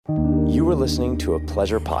You are listening to a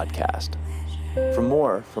pleasure podcast. For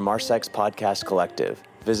more from our Sex Podcast Collective,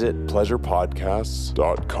 visit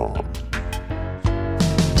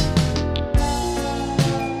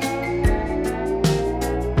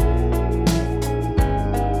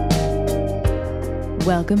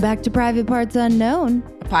Welcome back to Private Parts Unknown,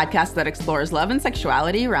 a podcast that explores love and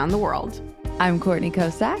sexuality around the world. I'm Courtney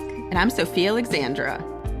Kosak. And I'm Sophia Alexandra.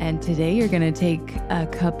 And today you're going to take a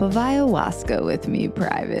cup of ayahuasca with me,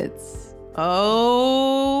 privates.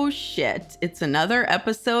 Oh, shit. It's another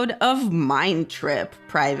episode of Mind Trip,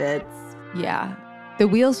 privates. Yeah. The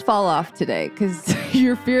wheels fall off today because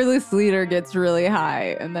your fearless leader gets really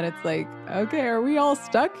high. And then it's like, okay, are we all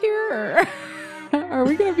stuck here? Or are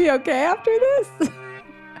we going to be okay after this?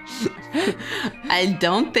 I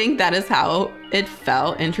don't think that is how it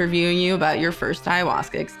felt interviewing you about your first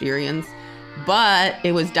ayahuasca experience, but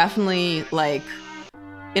it was definitely like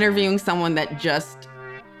interviewing someone that just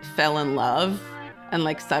fell in love and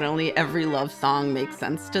like suddenly every love song makes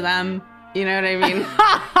sense to them. You know what I mean?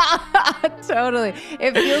 Totally.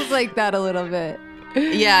 It feels like that a little bit.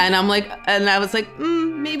 Yeah, and I was like,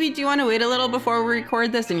 maybe do you want to wait a little before we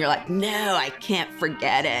record this? And you're like, no, I can't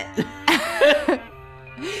forget it.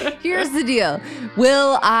 Here's the deal.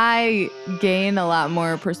 Will I gain a lot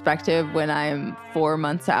more perspective when I'm 4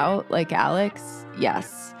 months out, like Alex?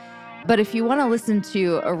 Yes. But if you want to listen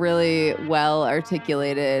to a really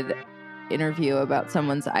well-articulated interview about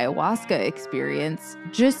someone's ayahuasca experience,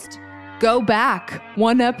 just go back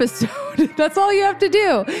one episode. That's all you have to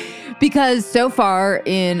do. Because so far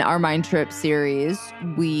in our Mind Trip series,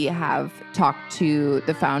 we have talked to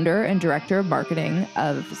the founder and director of marketing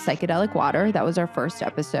of Psychedelic Water. That was our first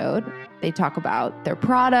episode. They talk about their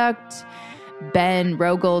product. Ben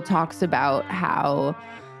Rogel talks about how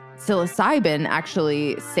psilocybin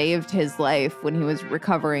actually saved his life when he was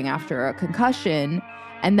recovering after a concussion.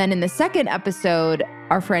 And then in the second episode,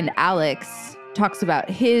 our friend Alex talks about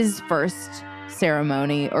his first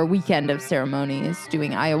ceremony or weekend of ceremonies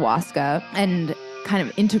doing ayahuasca and kind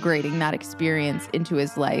of integrating that experience into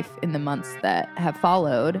his life in the months that have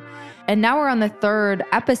followed. And now we're on the third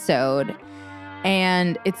episode,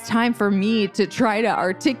 and it's time for me to try to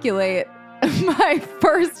articulate my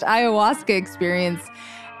first ayahuasca experience.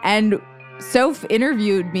 And Soph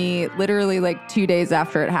interviewed me literally like 2 days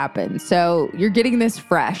after it happened. So you're getting this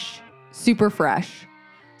fresh, super fresh.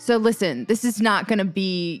 So listen, this is not going to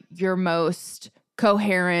be your most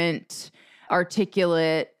coherent,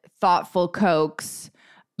 articulate, thoughtful Cokes.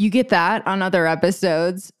 You get that on other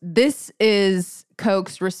episodes. This is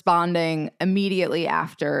Cokes responding immediately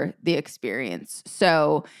after the experience.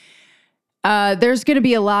 So there's going to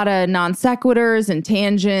be a lot of non sequiturs and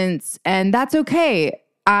tangents, and that's okay.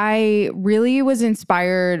 I really was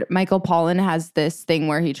inspired. Michael Pollan has this thing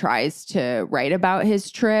where he tries to write about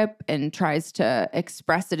his trip and tries to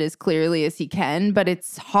express it as clearly as he can, but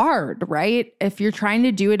it's hard, right? If you're trying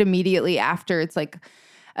to do it immediately after, it's like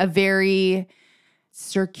a very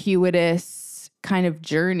circuitous kind of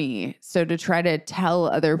journey. So to try to tell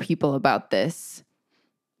other people about this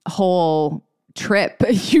whole trip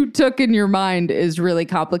you took in your mind is really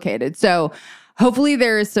complicated. So hopefully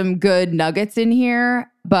there is some good nuggets in here,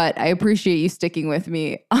 but I appreciate you sticking with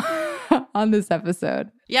me on this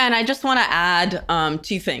episode. Yeah, and I just want to add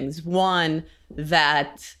two things. One,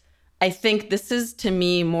 that I think this is to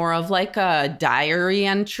me more of like a diary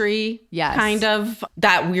entry, kind of,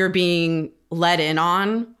 that we're being let in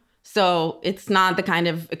on. So it's not the kind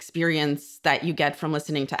of experience that you get from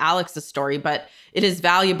listening to Alex's story, but it is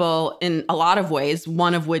valuable in a lot of ways,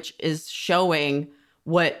 one of which is showing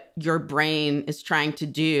what your brain is trying to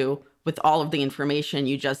do with all of the information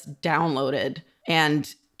you just downloaded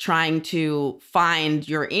and trying to find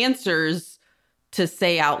your answers to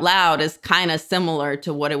say out loud is kind of similar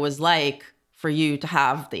to what it was like for you to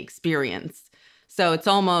have the experience. So it's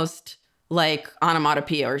almost like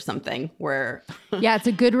onomatopoeia or something where... Yeah, it's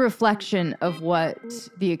a good reflection of what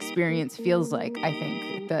the experience feels like, I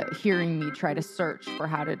think, hearing me try to search for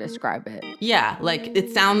how to describe it. Yeah, like it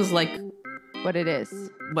sounds like... What it is,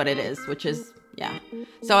 which is, yeah.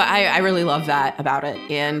 So I really love that about it.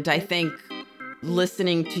 And I think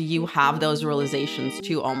listening to you have those realizations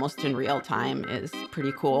too, almost in real time, is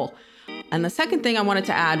pretty cool. And the second thing I wanted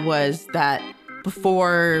to add was that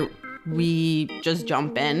before we just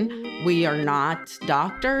jump in, we are not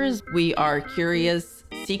doctors. We are curious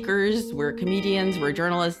seekers. We're comedians. We're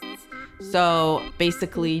journalists. So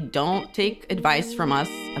basically, don't take advice from us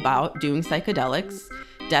about doing psychedelics.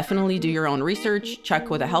 Definitely do your own research, check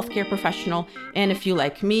with a healthcare professional. And if you,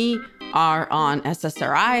 like me, are on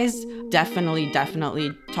SSRIs, definitely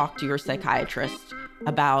talk to your psychiatrist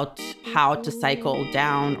about how to cycle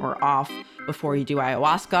down or off before you do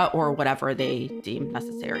ayahuasca or whatever they deem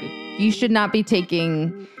necessary. You should not be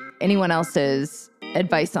taking anyone else's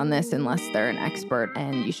advice on this unless they're an expert,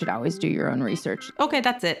 and you should always do your own research. Okay,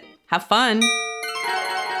 that's it. Have fun.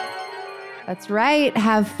 That's right.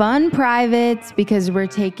 Have fun, privates, because we're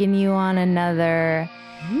taking you on another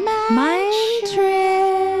mind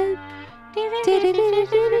trip.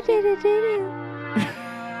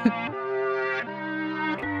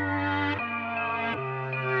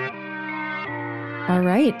 All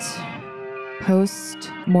right.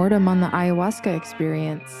 Post-mortem on the ayahuasca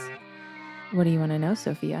experience. What do you want to know,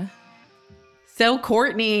 Sophia? So,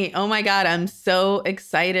 Courtney, oh my God, I'm so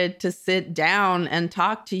excited to sit down and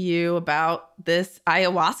talk to you about this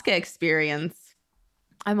ayahuasca experience.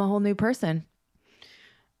 I'm a whole new person.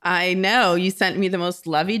 I know. You sent me the most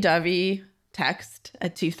lovey-dovey text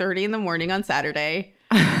at 2:30 in the morning on Saturday.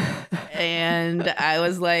 And I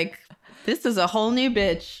was like, this is a whole new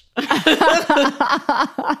bitch.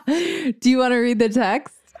 Do you want to read the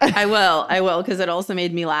text? I will, because it also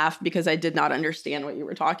made me laugh because I did not understand what you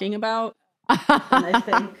were talking about. And I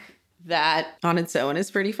think that on its own is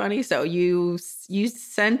pretty funny. So you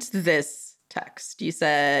sent this text. You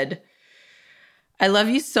said, I love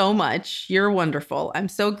you so much. You're wonderful. I'm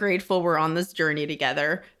so grateful we're on this journey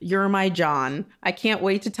together. You're my John. I can't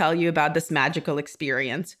wait to tell you about this magical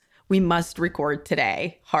experience. We must record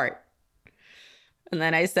today. Heart. And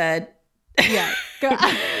then I said, Yeah. Go.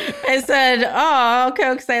 I said, oh,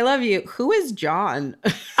 okay, because I love you. Who is John?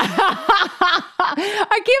 I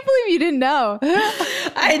can't believe you didn't know.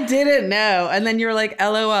 I didn't know. And then you're like,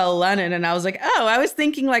 LOL, Lennon. And I was like, oh, I was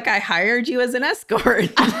thinking like I hired you as an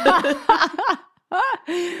escort.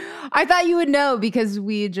 I thought you would know because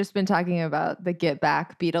we had just been talking about the Get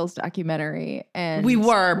Back Beatles documentary. And we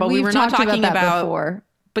were, but we were not talking about before.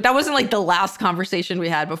 But that wasn't like the last conversation we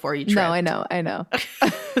had before you tripped. No, I know.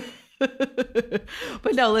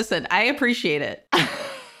 But no, listen, I appreciate it.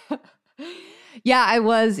 Yeah, I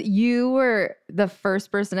was. You were the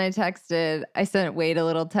first person I texted. I sent Wade a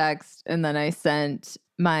little text, and then I sent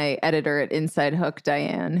my editor at Inside Hook,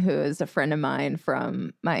 Diane, who is a friend of mine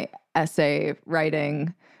from my essay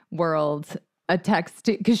writing world, a text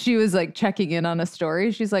because she was like checking in on a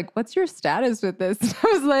story. She's like, what's your status with this? And I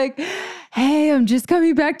was like, hey, I'm just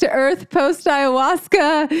coming back to Earth post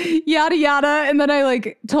ayahuasca, yada, yada. And then I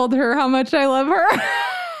like told her how much I love her.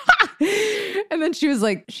 And then she was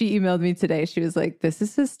like, she emailed me today. She was like, this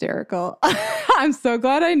is hysterical. I'm so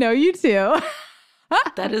glad I know you too.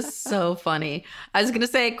 That is so funny. I was going to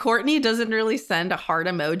say, Courtney doesn't really send a heart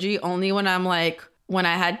emoji only when I'm like, when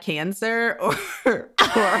I had cancer or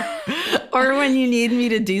when you need me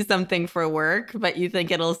to do something for work, but you think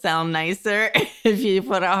it'll sound nicer if you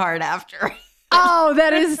put a heart after. Oh,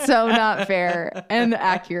 that is so not fair and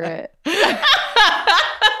accurate.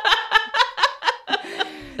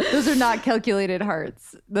 Those are not calculated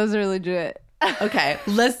hearts. Those are legit. Okay,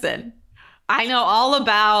 listen. I know all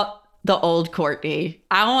about the old Courtney.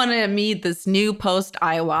 I want to meet this new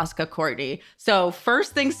post-ayahuasca Courtney. So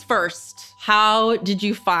first things first, how did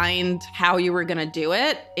you find how you were going to do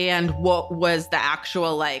it? And what was the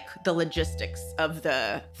actual, like, the logistics of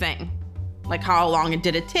the thing? Like, how long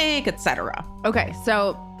did it take, etc.? Okay,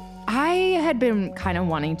 so I had been kind of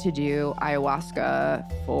wanting to do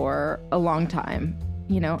ayahuasca for a long time.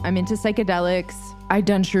 You know, I'm into psychedelics. I've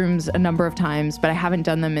done shrooms a number of times, but I haven't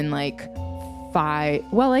done them in like 5.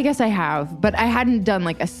 Well, I guess I have, but I hadn't done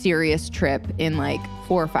like a serious trip in like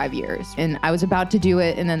 4 or 5 years. And I was about to do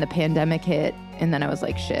it, and then the pandemic hit, and then I was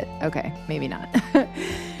like, shit, okay, maybe not.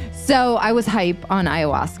 So I was hype on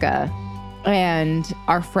ayahuasca, and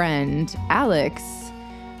our friend Alex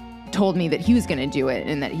told me that he was going to do it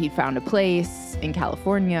and that he'd found a place in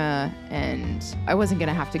California, and I wasn't going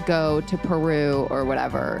to have to go to Peru or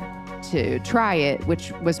whatever to try it,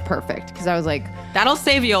 which was perfect because I was like, that'll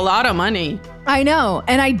save you a lot of money. I know.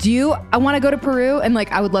 And I want to go to Peru, and like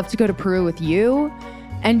I would love to go to Peru with you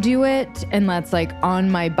and do it. And that's like on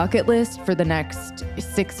my bucket list for the next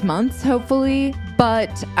 6 months, hopefully.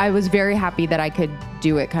 But I was very happy that I could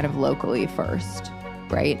do it kind of locally first.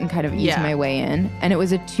 Right? And kind of ease my way in. And it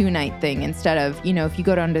was a 2-night thing instead of, you know, if you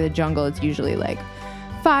go down to the jungle, it's usually like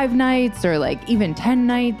 5 nights or like even 10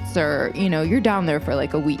 nights or, you know, you're down there for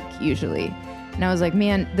like a week usually. And I was like,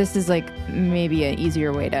 man, this is like maybe an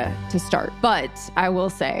easier way to start. But I will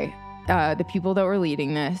say the people that were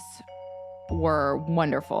leading this were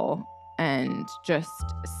wonderful and just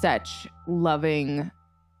such loving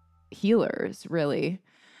healers, really.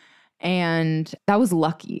 And that was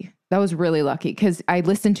lucky. That was really lucky because I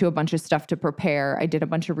listened to a bunch of stuff to prepare. I did a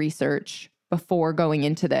bunch of research before going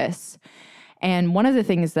into this. And one of the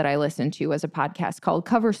things that I listened to was a podcast called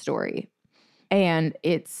Cover Story. And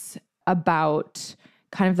it's about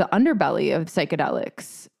kind of the underbelly of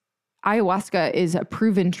psychedelics. Ayahuasca is a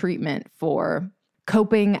proven treatment for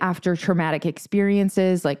coping after traumatic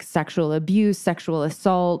experiences like sexual abuse, sexual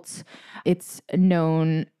assault. It's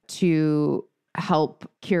known to help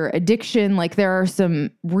cure addiction. Like there are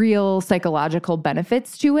some real psychological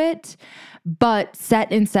benefits to it, but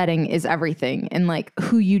set and setting is everything. And like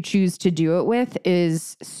who you choose to do it with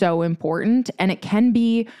is so important, and it can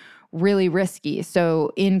be really risky.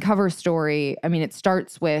 So in Cover Story, I mean, it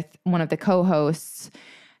starts with one of the co-hosts,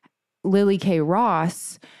 Lily K.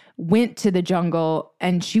 Ross, went to the jungle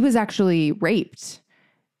and she was actually raped,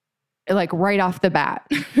 like right off the bat,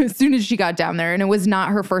 as soon as she got down there. And it was not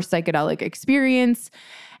her first psychedelic experience.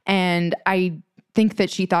 And I think that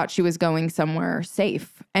she thought she was going somewhere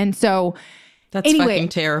safe. And so that's fucking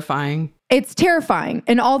terrifying. It's terrifying.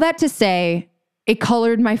 And all that to say, it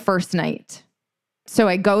colored my first night. So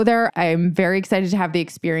I go there. I'm very excited to have the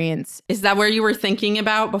experience. Is that where you were thinking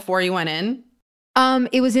about before you went in?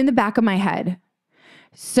 It was in the back of my head.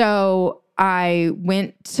 So I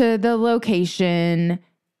went to the location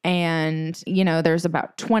and, you know, there's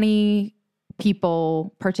about 20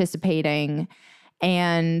 people participating,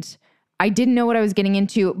 and I didn't know what I was getting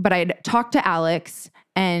into, but I'd talked to Alex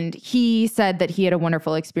and he said that he had a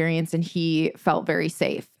wonderful experience and he felt very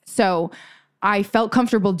safe. So I felt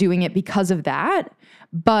comfortable doing it because of that,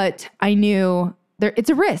 but I knew it's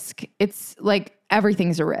a risk. It's like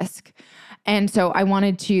everything's a risk. And so I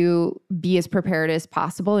wanted to be as prepared as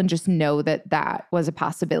possible and just know that that was a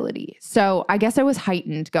possibility. So I guess I was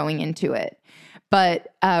heightened going into it.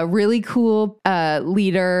 But a really cool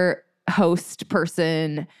leader, host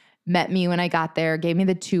person met me when I got there, gave me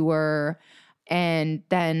the tour. And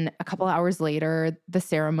then a couple hours later, the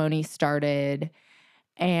ceremony started.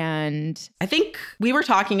 And I think we were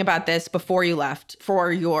talking about this before you left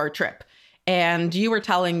for your trip. And you were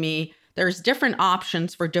telling me there's different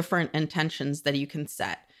options for different intentions that you can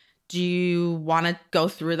set. Do you want to go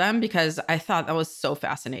through them? Because I thought that was so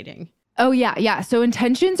fascinating. Oh, yeah. Yeah. So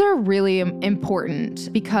intentions are really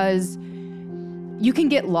important because you can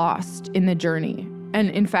get lost in the journey. And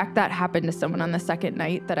in fact, that happened to someone on the second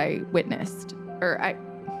night that I witnessed. Or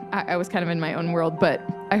I was kind of in my own world, but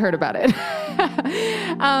I heard about it.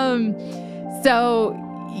 So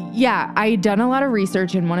yeah, I'd done a lot of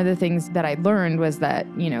research, and one of the things that I learned was that,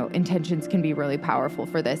 you know, intentions can be really powerful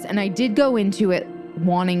for this. And I did go into it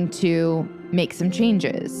wanting to make some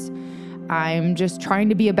changes. I'm just trying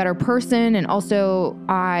to be a better person, and also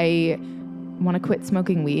I want to quit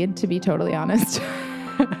smoking weed, to be totally honest.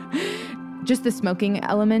 Just the smoking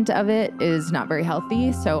element of it is not very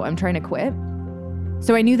healthy, so I'm trying to quit.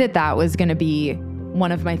 So I knew that that was going to be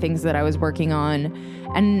one of my things that I was working on.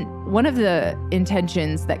 And one of the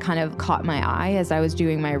intentions that kind of caught my eye as I was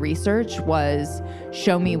doing my research was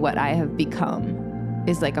show me what I have become,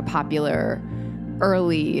 is like a popular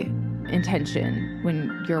early intention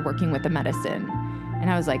when you're working with the medicine. And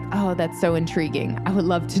I was like, oh, that's so intriguing. I would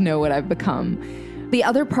love to know what I've become. The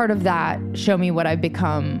other part of that, show me what I've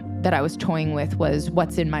become, that I was toying with was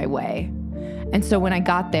what's in my way. And so when I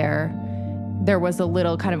got there was a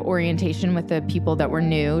little kind of orientation with the people that were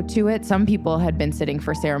new to it. Some people had been sitting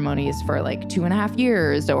for ceremonies for like 2.5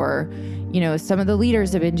 years, or, you know, some of the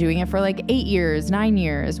leaders have been doing it for like 8 years, 9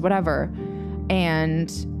 years, whatever.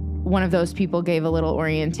 And one of those people gave a little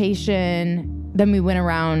orientation. Then we went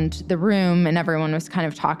around the room and everyone was kind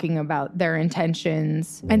of talking about their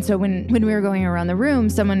intentions. And so when we were going around the room,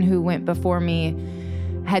 someone who went before me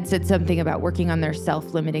had said something about working on their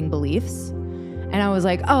self-limiting beliefs. And I was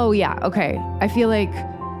like, oh yeah, okay. I feel like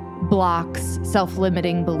blocks,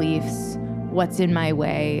 self-limiting beliefs, what's in my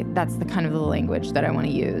way, that's the kind of the language that I want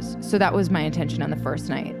to use. So that was my intention on the first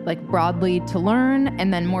night, like broadly to learn,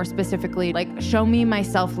 and then more specifically, like show me my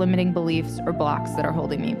self-limiting beliefs or blocks that are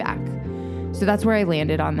holding me back. So that's where I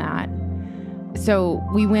landed on that. So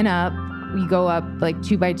we went up, we go up like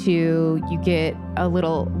 2 by 2, you get a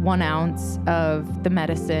little 1 ounce of the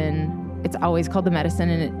medicine. It's always called the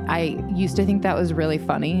medicine, and I used to think that was really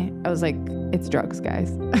funny. I was like, it's drugs,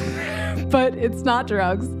 guys. But it's not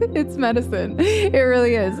drugs. It's medicine. It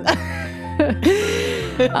really is.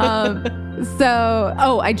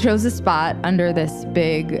 I chose a spot under this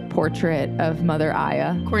big portrait of Mother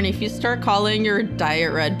Aya. Courtney, if you start calling your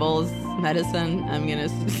diet Red Bulls medicine, I'm going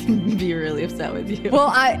to be really upset with you.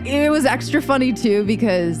 Well, it was extra funny, too,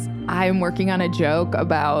 because I'm working on a joke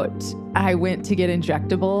about I went to get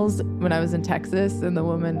injectables when I was in Texas, and the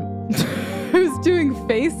woman who's doing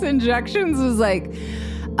face injections was like,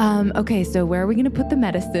 Okay, so where are we going to put the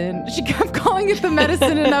medicine? She kept calling it the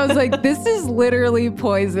medicine, and I was like, this is literally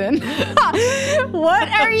poison. What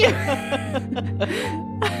are you?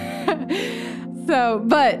 So,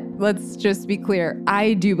 but let's just be clear.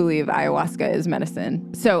 I do believe ayahuasca is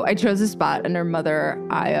medicine. So I chose a spot under Mother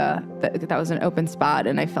Aya that was an open spot,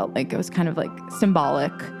 and I felt like it was kind of like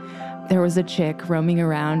symbolic. There was a chick roaming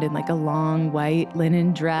around in like a long white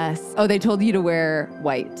linen dress. Oh, they told you to wear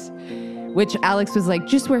white, which Alex was like,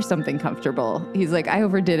 just wear something comfortable. He's like, I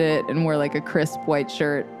overdid it and wore like a crisp white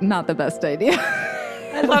shirt. Not the best idea.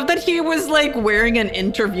 I love that he was like wearing an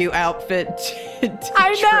interview outfit.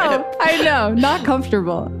 I know. Not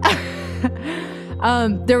comfortable.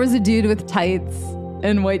 There was a dude with tights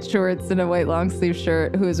and white shorts and a white long sleeve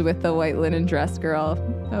shirt who was with the white linen dress girl.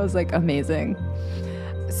 That was like amazing.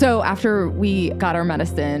 So after we got our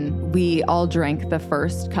medicine, we all drank the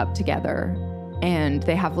first cup together, and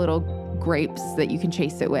they have little grapes that you can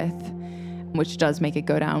chase it with, which does make it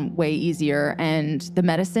go down way easier. And the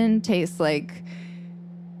medicine tastes like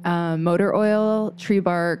motor oil, tree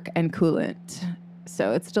bark, and coolant.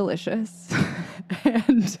 So it's delicious.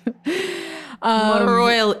 And motor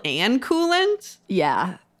oil and coolant?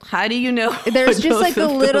 Yeah. How do you know? There's just like a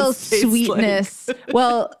little sweetness. Like?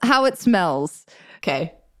 Well, how it smells.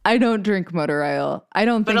 Okay. I don't drink motor oil. I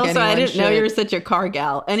don't think anyone should. But also, I didn't know you were such a car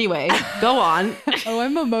gal. Anyway, go on. Oh,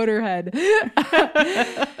 I'm a motorhead.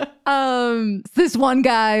 This one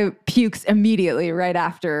guy pukes immediately right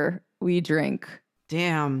after we drink.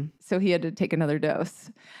 Damn. So he had to take another dose.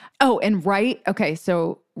 Oh, and right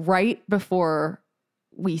before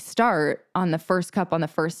we start on the first cup on the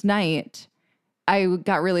first night, I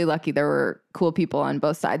got really lucky. There were cool people on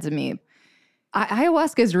both sides of me.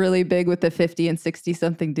 Ayahuasca is really big with the 50 and 60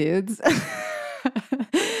 something dudes.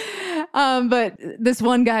 But this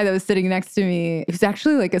one guy that was sitting next to me, who's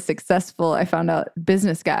actually like a successful, I found out,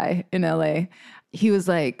 business guy in LA. He was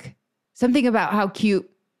like, something about how cute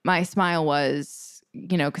my smile was,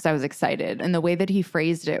 you know, because I was excited. And the way that he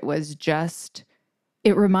phrased it was just,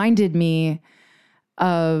 it reminded me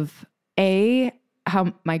of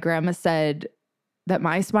how my grandma said that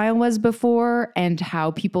my smile was before, and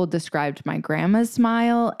how people described my grandma's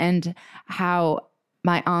smile, and how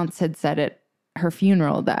my aunts had said at her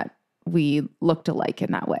funeral that we looked alike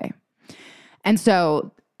in that way. And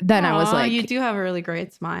so then I was like, you do have a really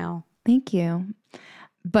great smile. Thank you.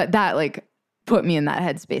 But that like put me in that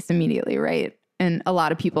headspace immediately, right? And a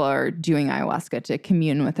lot of people are doing ayahuasca to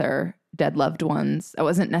commune with their dead loved ones. That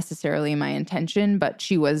wasn't necessarily my intention, but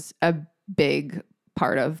she was a big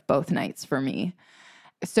part of both nights for me.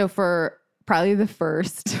 So for probably the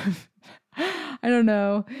first,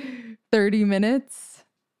 30 minutes,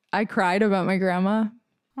 I cried about my grandma.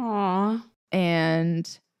 Aww.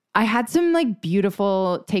 And I had some like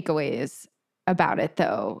beautiful takeaways about it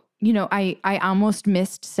though. You know, I almost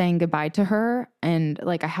missed saying goodbye to her. And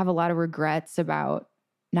like, I have a lot of regrets about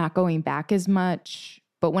not going back as much.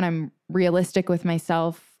 But when I'm realistic with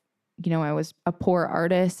myself, you know, I was a poor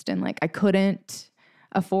artist and like I couldn't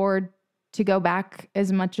afford to go back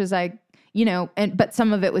as much as I, you know, but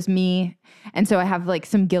some of it was me. And so I have like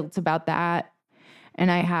some guilt about that. And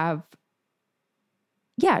I have,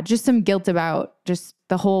 just some guilt about just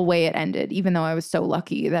the whole way it ended, even though I was so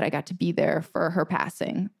lucky that I got to be there for her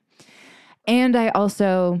passing. And I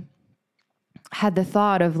also had the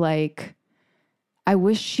thought of like, I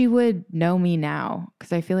wish she would know me now,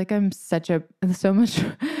 because I feel like I'm so much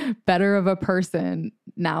better of a person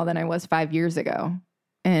now than I was 5 years ago.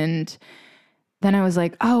 And then I was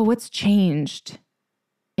like, oh, what's changed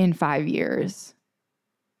in 5 years?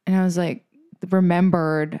 And I was like,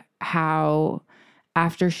 remembered how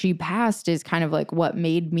after she passed is kind of like what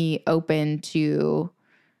made me open to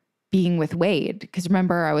being with Wade. Because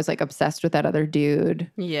remember, I was like obsessed with that other dude.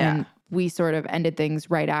 Yeah. And we sort of ended things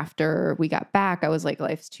right after we got back. I was like,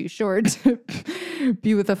 life's too short to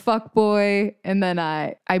be with a fuck boy. And then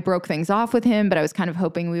I broke things off with him, but I was kind of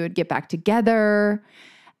hoping we would get back together.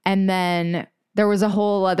 And then there was a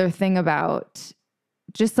whole other thing about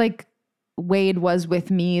just like Wade was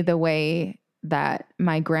with me the way that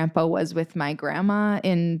my grandpa was with my grandma,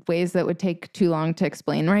 in ways that would take too long to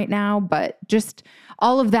explain right now. But just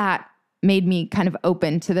all of that made me kind of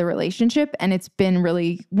open to the relationship. And it's been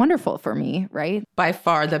really wonderful for me, right? By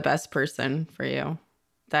far the best person for you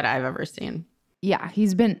that I've ever seen. Yeah,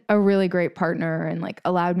 he's been a really great partner and like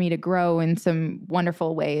allowed me to grow in some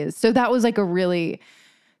wonderful ways. So that was like a really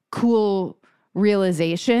cool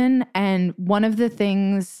realization. And one of the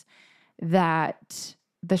things that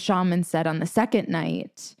the shaman said on the second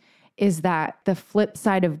night is that the flip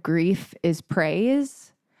side of grief is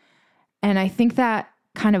praise. And I think that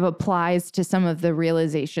kind of applies to some of the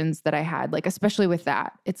realizations that I had, like, especially with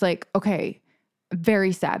that. It's like, okay, I'm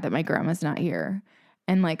very sad that my grandma's not here.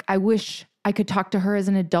 And like, I wish I could talk to her as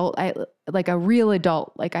an adult, like a real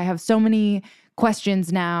adult. Like, I have so many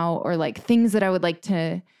questions now, or like things that I would like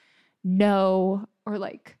to know, or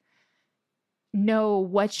like know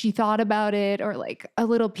what she thought about it, or like a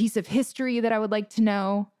little piece of history that I would like to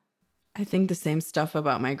know. I think the same stuff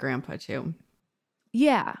about my grandpa too.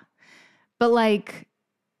 Yeah. But like,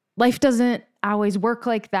 life doesn't always work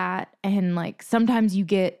like that. And like, sometimes you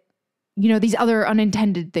get, you know, these other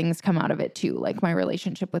unintended things come out of it too, like my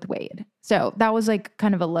relationship with Wade. So that was like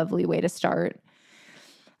kind of a lovely way to start.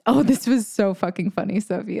 Oh, this was so fucking funny,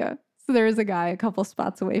 Sophia. So there was a guy a couple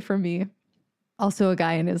spots away from me, also a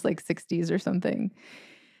guy in his like 60s or something.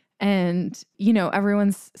 And, you know,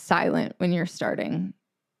 everyone's silent when you're starting.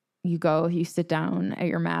 You sit down at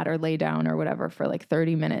your mat or lay down or whatever for like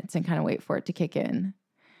 30 minutes and kind of wait for it to kick in.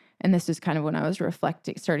 And this is kind of when I was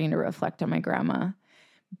starting to reflect on my grandma.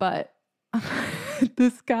 But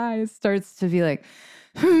this guy starts to be like,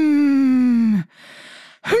 and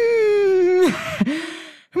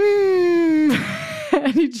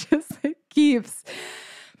he just like keeps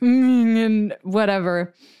and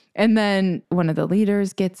whatever. And then one of the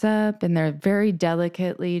leaders gets up and they're very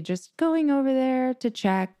delicately just going over there to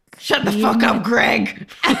check. Shut the fuck up, Greg.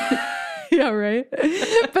 Yeah, right.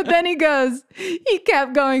 But then he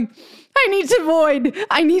kept going, I need to void.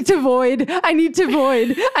 I need to void. I need to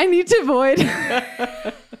void. I need to void.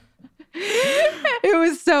 It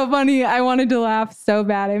was so funny. I wanted to laugh so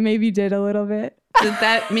bad. I maybe did a little bit. Did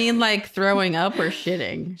that mean like throwing up or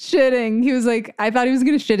shitting? Shitting. He was like, I thought he was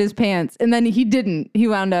going to shit his pants. And then he didn't. He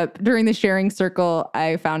wound up during the sharing circle.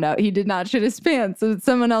 I found out he did not shit his pants. So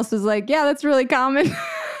someone else was like, yeah, that's really common.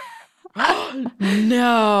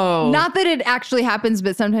 No. Not that it actually happens,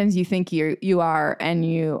 but sometimes you think you are and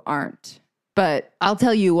you aren't. But I'll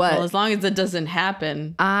tell you what. Well, as long as it doesn't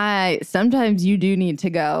happen. Sometimes you do need to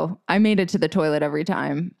go. I made it to the toilet every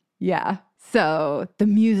time. Yeah. So the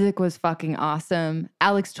music was fucking awesome.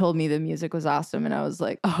 Alex told me the music was awesome. And I was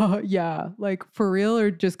like, oh, yeah. Like, for real,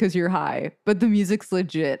 or just because you're high? But the music's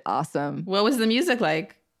legit awesome. What was the music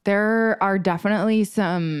like? There are definitely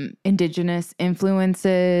some indigenous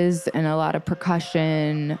influences and a lot of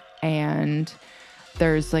percussion. And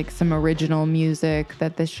there's like some original music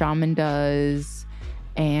that the shaman does.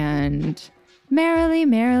 And merrily,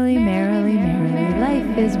 merrily, merrily, merrily,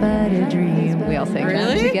 life is but a dream. We all sang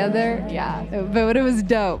that together. Yeah, but it was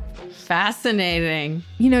dope. Fascinating.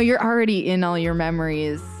 You know, you're already in all your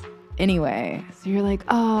memories anyway. So you're like,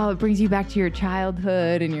 oh, it brings you back to your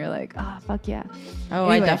childhood. And you're like, oh, fuck yeah. Oh,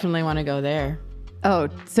 anyway. I definitely want to go there. Oh,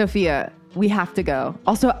 Sophia, we have to go.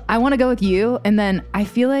 Also, I want to go with you. And then I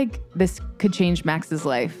feel like this could change Max's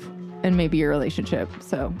life and maybe your relationship.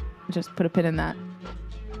 So just put a pin in that.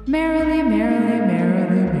 Merrily, merrily,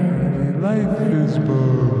 merrily, merrily, life is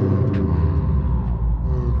but.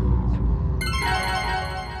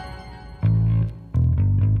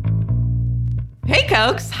 Hey,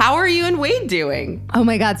 Cokes, how are you and Wade doing? Oh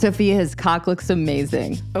my God, Sophia, his cock looks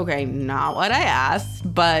amazing. Okay, not what I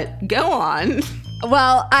asked, but go on.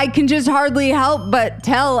 Well, I can just hardly help but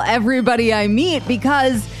tell everybody I meet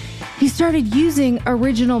because he started using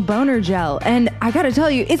original boner gel. And I gotta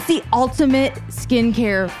tell you, it's the ultimate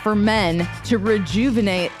skincare for men to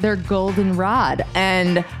rejuvenate their golden rod.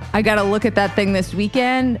 And I gotta look at that thing this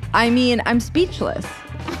weekend. I mean, I'm speechless.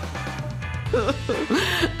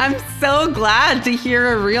 I'm so glad to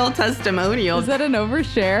hear a real testimonial. Is that an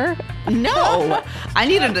overshare? No, I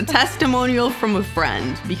needed a testimonial from a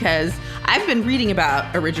friend because I've been reading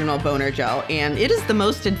about Original Boner Gel, and it is the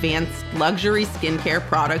most advanced luxury skincare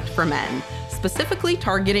product for men, specifically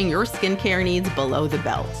targeting your skincare needs below the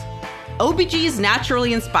belt. OBG's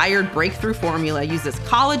naturally inspired breakthrough formula uses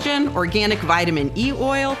collagen, organic vitamin E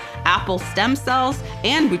oil, apple stem cells,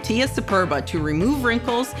 and Butia superba to remove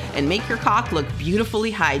wrinkles and make your cock look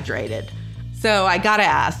beautifully hydrated. So I gotta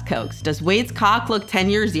ask, Cokes, does Wade's cock look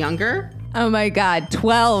 10 years younger? Oh my God,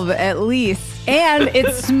 12 at least. And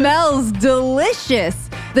it smells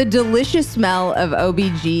delicious. The delicious smell of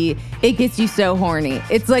OBG, it gets you so horny.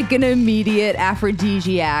 It's like an immediate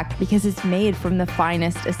aphrodisiac because it's made from the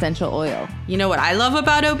finest essential oil. You know what I love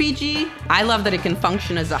about OBG? I love that it can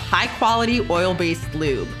function as a high-quality oil-based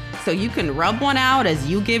lube. So you can rub one out as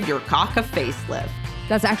you give your cock a facelift.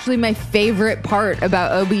 That's actually my favorite part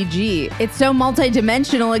about OBG. It's so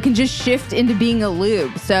multidimensional, it can just shift into being a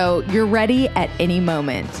lube. So you're ready at any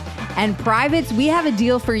moment. And privates, we have a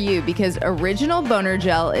deal for you because Original Boner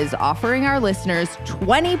Gel is offering our listeners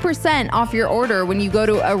 20% off your order when you go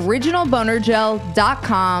to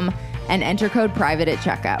originalbonergel.com and enter code PRIVATE at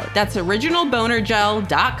checkout. That's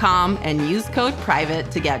originalbonergel.com and use code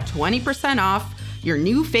PRIVATE to get 20% off your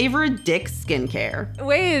new favorite dick skincare.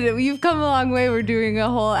 Wait, you've come a long way. We're doing a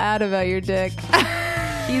whole ad about your dick.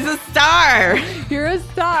 He's a star. You're a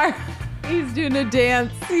star. He's doing a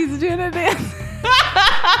dance.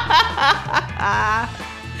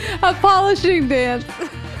 A polishing dance.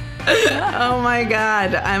 Oh my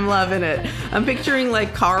God, I'm loving it. I'm picturing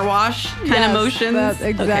like car wash kind of motions. That's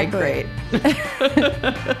exactly. Okay, great.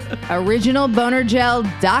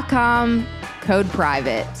 Originalbonergel.com, code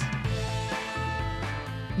PRIVATE.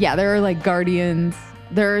 Yeah, there are like guardians.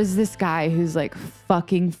 There is this guy who's like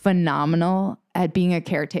fucking phenomenal at being a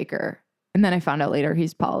caretaker. And then I found out later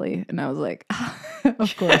he's poly. And I was like,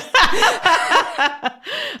 of course.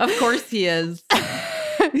 Of course he is.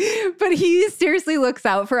 But he seriously looks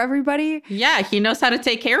out for everybody. Yeah, he knows how to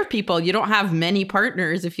take care of people. You don't have many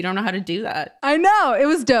partners if you don't know how to do that. I know. It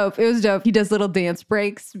was dope. He does little dance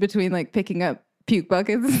breaks between like picking up puke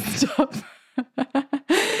buckets and stuff.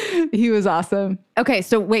 He was awesome. Okay,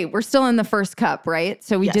 so wait, we're still in the first cup, right?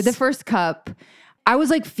 So we did the first cup. I was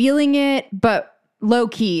like feeling it, but low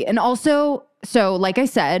key. And also, so like I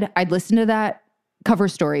said, I'd listened to that Cover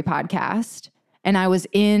Story podcast and I was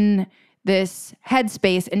in this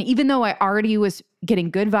headspace. And even though I already was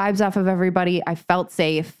getting good vibes off of everybody, I felt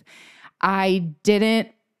safe. I didn't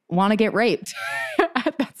want to get raped.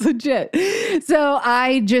 That's legit. So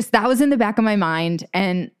that was in the back of my mind.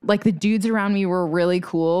 And like the dudes around me were really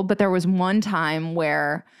cool. But there was one time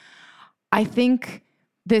where I think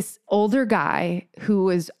this older guy who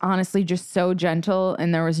was honestly just so gentle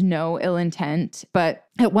and there was no ill intent. But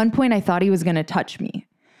at one point I thought he was going to touch me.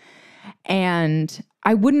 And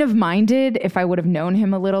I wouldn't have minded if I would have known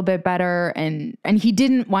him a little bit better. And he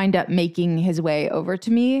didn't wind up making his way over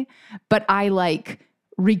to me, but I like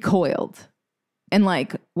recoiled and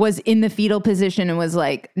like was in the fetal position and was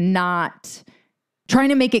like not trying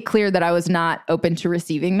to make it clear that I was not open to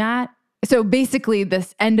receiving that. So basically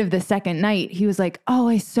this end of the second night, he was like, oh,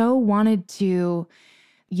 I so wanted to,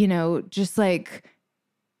 just like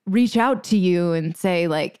reach out to you and say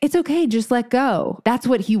like, it's okay, just let go. That's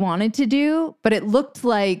what he wanted to do. But it looked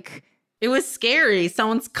like it was scary.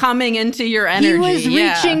 Someone's coming into your energy. He was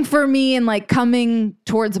reaching for me and like coming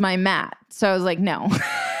towards my mat. So I was like, no.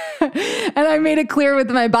 And I made it clear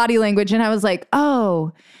with my body language. And I was like,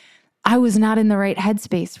 oh, I was not in the right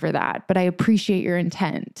headspace for that. But I appreciate your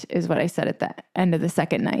intent is what I said at the end of the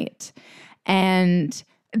second night. And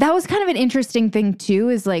that was kind of an interesting thing too,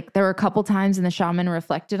 is like there were a couple times and the shaman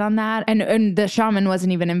reflected on that. And the shaman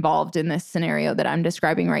wasn't even involved in this scenario that I'm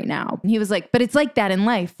describing right now. And he was like, but it's like that in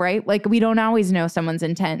life, right? Like we don't always know someone's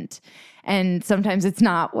intent. And sometimes it's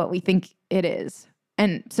not what we think it is.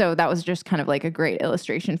 And so that was just kind of like a great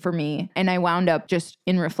illustration for me. And I wound up just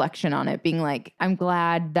in reflection on it being like, I'm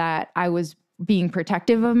glad that I was being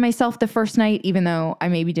protective of myself the first night, even though I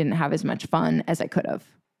maybe didn't have as much fun as I could have.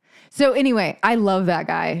 So anyway, I love that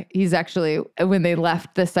guy. He's actually, when they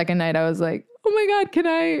left the second night, I was like, oh my God, can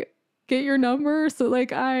I get your number? So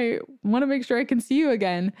like, I want to make sure I can see you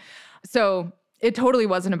again. So it totally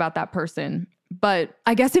wasn't about that person, but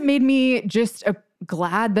I guess it made me just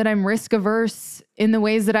glad that I'm risk averse in the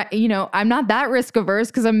ways that I'm not that risk averse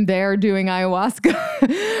because I'm there doing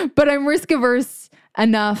ayahuasca, but I'm risk averse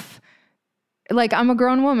enough. Like I'm a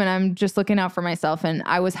grown woman. I'm just looking out for myself. And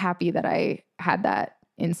I was happy that I had that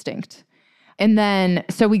instinct. And then,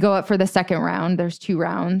 so we go up for the second round. There's 2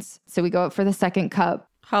 rounds. So we go up for the second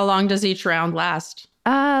cup. How long does each round last?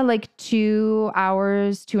 Like 2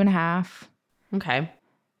 hours, 2.5. Okay.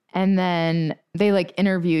 And then they like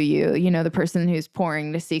interview you, the person who's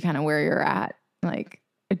pouring to see kind of where you're at. Like,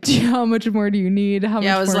 how much more do you need? How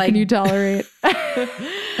much more can you tolerate?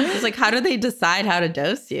 It's like, how do they decide how to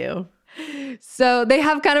dose you? So they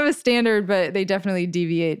have kind of a standard, but they definitely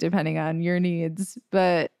deviate depending on your needs.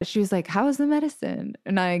 But she was like, how is the medicine?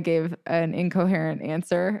 And I gave an incoherent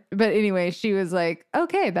answer. But anyway, she was like,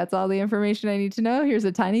 okay, that's all the information I need to know. Here's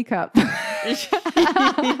a tiny cup.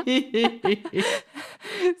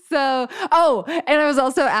 So, and I was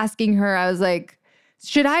also asking her, I was like,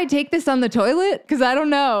 should I take this on the toilet? Because I don't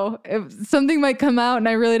know. If something might come out and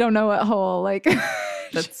I really don't know what hole. Like,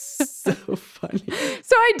 that's so funny.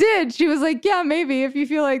 So I did. She was like, yeah, maybe if you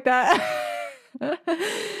feel like that.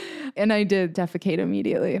 And I did defecate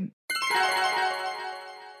immediately.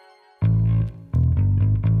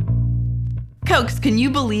 Cokes, can you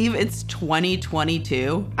believe it's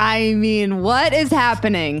 2022? I mean, what is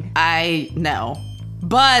happening? I know.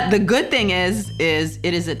 But the good thing is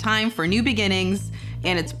it is a time for new beginnings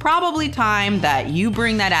And it's probably time that you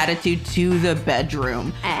bring that attitude to the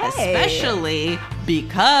bedroom. Hey. Especially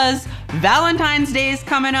because Valentine's Day is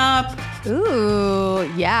coming up.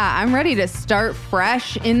 Ooh, yeah, I'm ready to start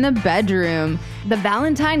fresh in the bedroom. The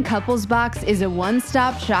Valentine Couples Box is a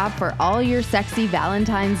one-stop shop for all your sexy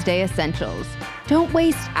Valentine's Day essentials. Don't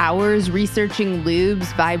waste hours researching lubes,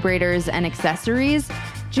 vibrators, and accessories.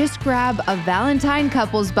 Just grab a Valentine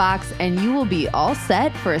Couples Box and you will be all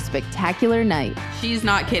set for a spectacular night. She's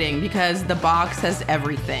not kidding, because the box has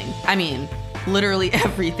everything. I mean, literally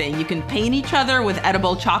everything. You can paint each other with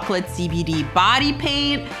edible chocolate CBD body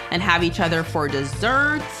paint and have each other for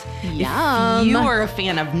dessert. Yum. If you are a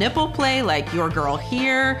fan of nipple play like your girl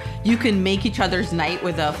here, you can make each other's night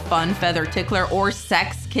with a fun feather tickler or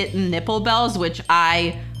sex kitten nipple bells, which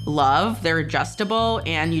I love. They're adjustable,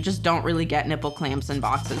 and you just don't really get nipple clamps in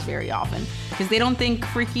boxes very often because they don't think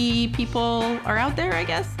freaky people are out there, I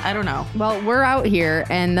guess. I don't know. Well, we're out here,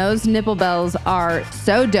 and those nipple bells are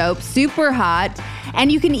so dope, super hot,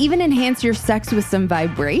 and you can even enhance your sex with some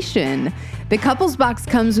vibration. The Couples Box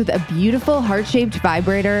comes with a beautiful heart-shaped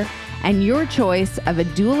vibrator and your choice of a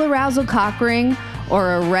dual arousal cock ring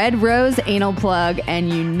or a red rose anal plug, and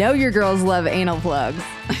you know your girls love anal plugs.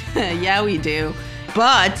 Yeah, we do.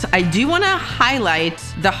 But I do want to highlight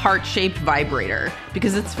the heart-shaped vibrator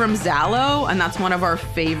because it's from Zalo, and that's one of our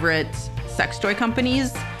favorite sex toy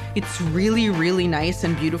companies. It's really, really nice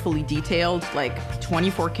and beautifully detailed, like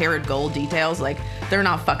 24 karat gold details. Like, they're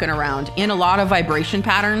not fucking around. In a lot of vibration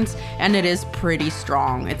patterns, and it is pretty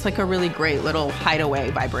strong. It's like a really great little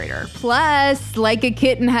hideaway vibrator. Plus, Like a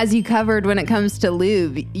Kitten has you covered when it comes to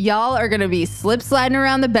lube. Y'all are gonna be slip sliding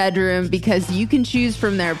around the bedroom because you can choose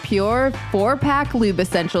from their pure 4-pack lube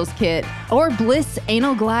essentials kit or Bliss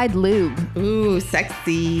Anal Glide Lube. Ooh,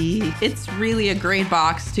 sexy. It's really a great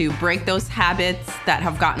box to break those habits that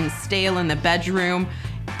have gotten stale in the bedroom.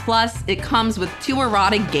 Plus, it comes with 2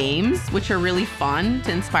 erotic games, which are really fun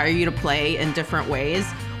to inspire you to play in different ways.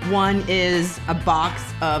 One is a box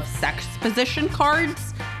of sex position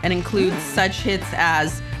cards and includes such hits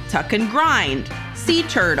as Tuck and Grind, Sea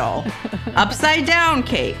Turtle, Upside Down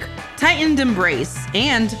Cake, Tightened Embrace,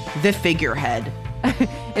 and The Figurehead.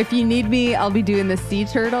 If you need me, I'll be doing the Sea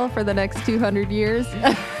Turtle for the next 200 years.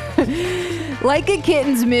 Like a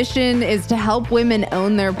Kitten's mission is to help women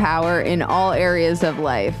own their power in all areas of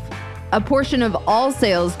life. A portion of all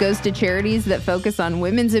sales goes to charities that focus on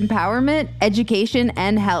women's empowerment, education,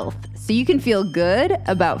 and health, so you can feel good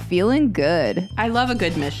about feeling good. I love a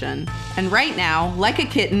good mission. And right now, Like a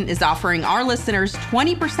Kitten is offering our listeners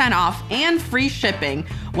 20% off and free shipping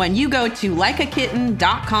when you go to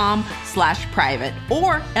likeakitten.com/private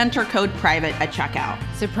or enter code private at checkout.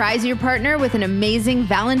 Surprise your partner with an amazing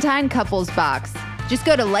Valentine Couples Box. Just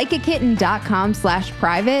go to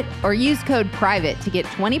likeakitten.com/private or use code private to get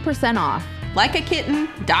 20% off.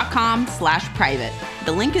 likeakitten.com/private.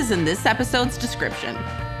 The link is in this episode's description.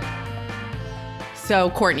 So,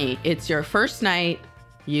 Courtney, it's your first night.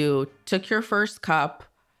 You took your first cup.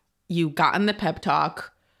 You got in the pep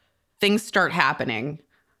talk. Things start happening.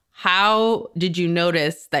 How did you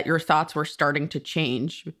notice that your thoughts were starting to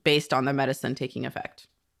change based on the medicine taking effect?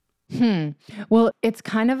 Well, it's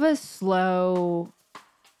kind of a slow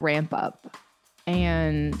ramp up.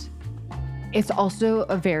 And it's also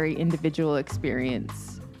a very individual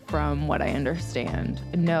experience from what I understand.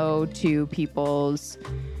 No two people's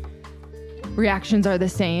reactions are the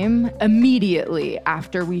same. Immediately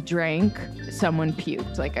after we drank, someone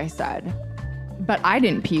puked, like I said. But I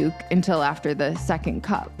didn't puke until after the second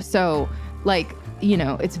cup. So, like, you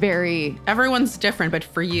know, it's very... Everyone's different, but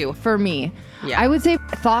for you. For me. Yeah. I would say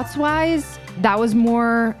thoughts-wise, that was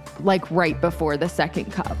more like right before the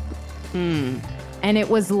second cup. And it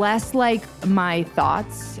was less like my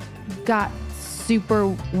thoughts got super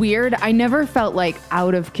weird. I never felt like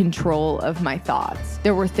out of control of my thoughts.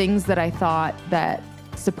 There were things that I thought that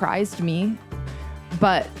surprised me,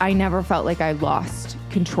 but I never felt like I lost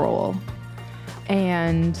control.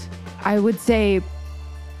 And I would say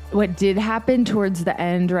what did happen towards the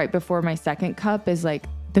end, right before my second cup, is like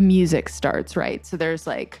the music starts, right? So there's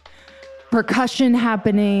like percussion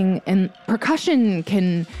happening, and percussion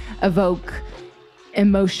can evoke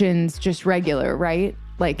emotions just regular, right?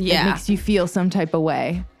 Like, It makes you feel some type of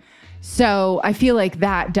way. So I feel like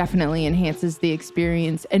that definitely enhances the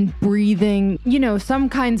experience. And breathing, you know, some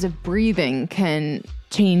kinds of breathing can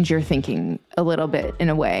change your thinking a little bit in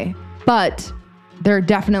a way. But there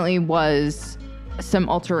definitely was some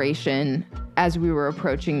alteration as we were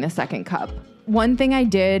approaching the second cup. One thing I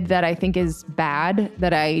did that I think is bad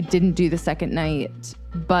that I didn't do the second night,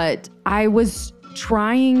 but I was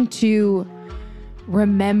trying to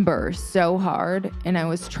remember so hard, and I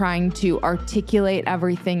was trying to articulate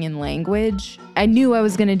everything in language. I knew I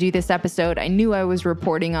was going to do this episode. I knew I was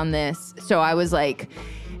reporting on this. So I was like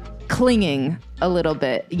clinging a little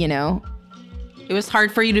bit, you know? It was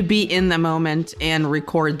hard for you to be in the moment and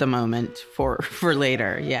record the moment for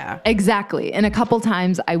later. Yeah. Exactly. And a couple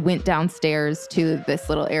times I went downstairs to this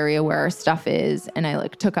little area where our stuff is, and I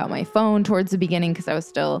like took out my phone towards the beginning because I was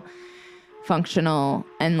still functional,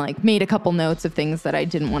 and like made a couple notes of things that I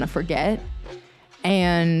didn't want to forget.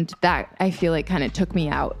 And that, I feel like, kind of took me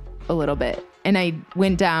out a little bit. And I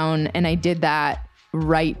went down and I did that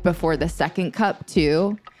right before the second cup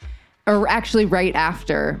too, or actually right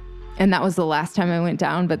after. And that was the last time I went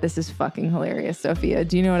down, but this is fucking hilarious, Sophia.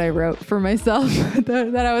 Do you know what I wrote for myself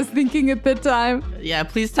that I was thinking at the time? Yeah,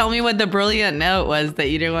 please tell me what the brilliant note was that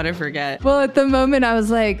you didn't want to forget. Well, at the moment I was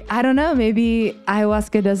like, I don't know, maybe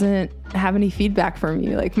ayahuasca doesn't have any feedback for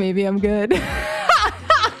me. Like, maybe I'm good.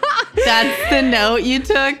 That's the note you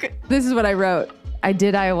took? This is what I wrote. I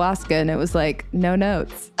did ayahuasca and it was like, no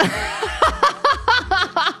notes.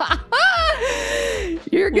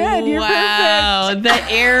 You're good. You're perfect. Wow,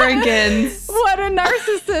 the arrogance. What a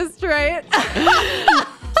narcissist, right?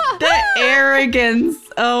 The arrogance.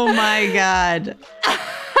 Oh my God.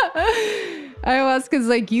 Ayahuasca's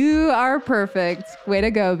like, you are perfect. Way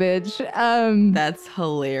to go, bitch. That's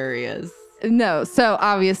hilarious. No, so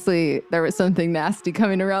obviously there was something nasty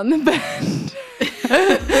coming around the bend.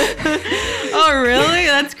 Oh, really?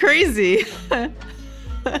 That's crazy.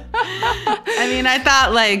 I mean, I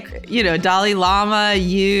thought like, you know, Dalai Lama,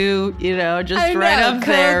 you know, just right up Cokes.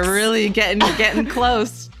 There, really getting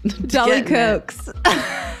close. Dolly Cokes.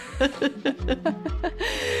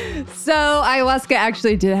 So ayahuasca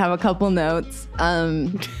actually did have a couple notes.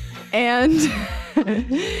 And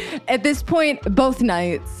at this point, both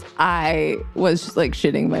nights, I was just like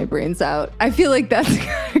shitting my brains out. I feel like that's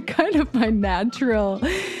kind of my natural...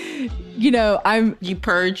 You know, You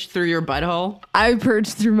purge through your butthole? I purge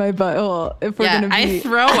through my butthole. If we're gonna be... I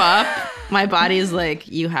throw up. My body's like,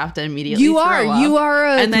 you have to immediately You throw up. You are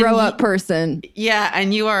a throw up person. Yeah,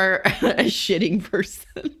 and you are a shitting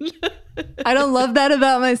person. I don't love that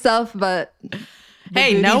about myself, but...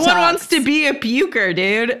 Hey, no one wants to be a puker,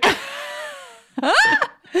 dude.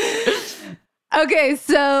 Okay,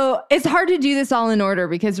 so it's hard to do this all in order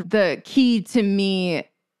because the key to me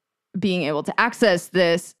being able to access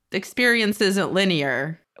this... The experience isn't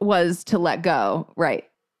linear. Was to let go, right?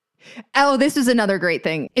 Oh, this is another great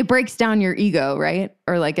thing. It breaks down your ego, right?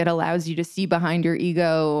 Or like it allows you to see behind your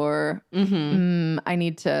ego, or I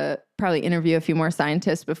need to probably interview a few more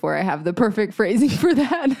scientists before I have the perfect phrasing for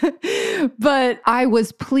that. But I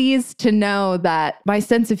was pleased to know that my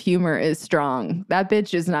sense of humor is strong. That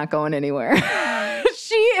bitch is not going anywhere.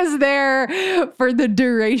 She is there for the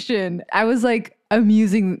duration. I was like,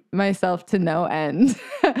 amusing myself to no end.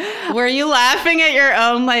 Were you laughing at your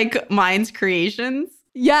own like mind's creations?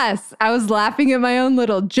 Yes, I was laughing at my own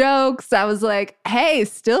little jokes. I was like, hey,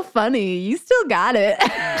 still funny. You still got it.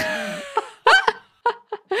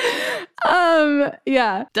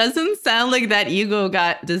 Yeah. Doesn't sound like that ego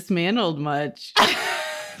got dismantled much.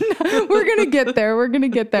 We're going to get there. We're going to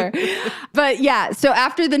get there. But yeah, so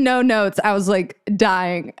after the no notes, I was like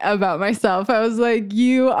dying about myself. I was like,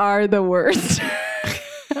 you are the worst.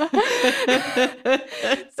 So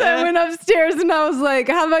I went upstairs and I was like,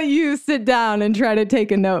 how about you sit down and try to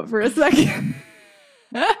take a note for a second?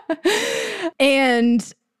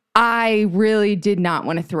 And I really did not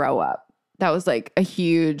want to throw up. That was like a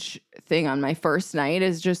huge thing on my first night,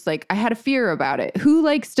 is just like, I had a fear about it. Who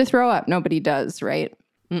likes to throw up? Nobody does, right?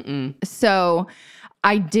 Mm-mm. So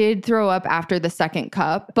I did throw up after the second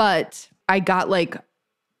cup, but I got like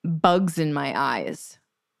bugs in my eyes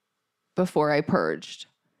before I purged.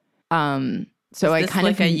 So is I this kind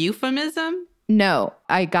like of a euphemism? No,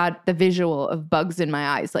 I got the visual of bugs in my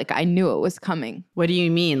eyes. Like I knew it was coming. What do you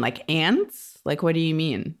mean? Like ants? Like what do you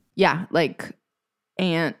mean? Yeah, like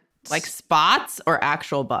ants. Like spots or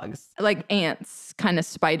actual bugs? Like ants, kind of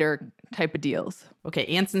spider type of deals. Okay,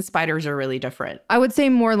 ants and spiders are really different. I would say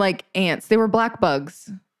more like ants. They were black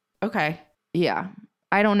bugs. Okay. Yeah.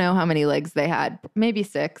 I don't know how many legs they had. Maybe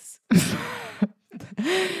 6.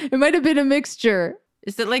 It might have been a mixture.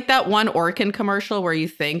 Is it like that one Orkin commercial where you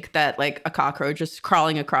think that like a cockroach is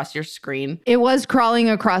crawling across your screen? It was crawling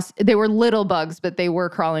across. They were little bugs, but they were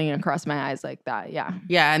crawling across my eyes like that. Yeah.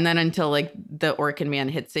 Yeah. And then until like the Orkin man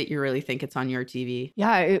hits it, you really think it's on your TV.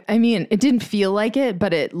 Yeah. I mean, it didn't feel like it,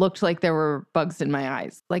 but it looked like there were bugs in my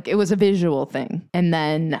eyes. Like it was a visual thing. And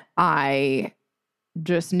then I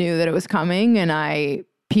just knew that it was coming and I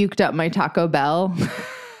puked up my Taco Bell.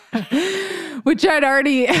 which I'd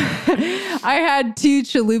already, I had 2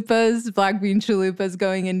 chalupas, black bean chalupas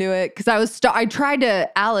going into it. Cause I tried to,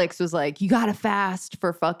 Alex was like, you got to fast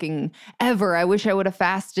for fucking ever. I wish I would have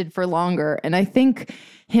fasted for longer. And I think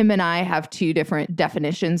him and I have 2 different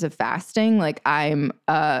definitions of fasting. Like I'm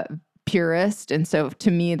a purist. And so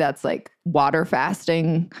to me, that's like water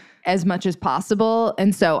fasting as much as possible.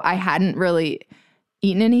 And so I hadn't really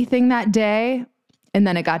eaten anything that day. And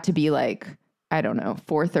then it got to be like, I don't know,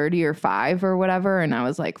 4:30 or 5 or whatever. And I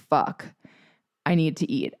was like, fuck, I need to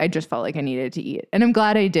eat. I just felt like I needed to eat. And I'm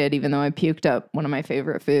glad I did, even though I puked up one of my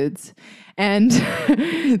favorite foods. And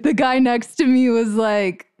the guy next to me was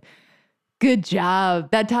like, good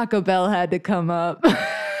job. That Taco Bell had to come up.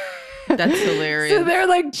 That's hilarious. So they're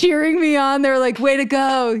like cheering me on. They're like, way to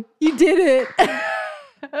go. You did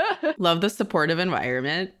it. Love the supportive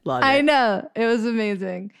environment. Love it. I know. It was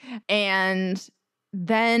amazing. And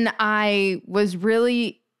then I was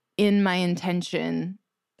really in my intention.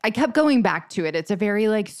 I kept going back to it. It's a very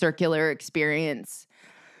like circular experience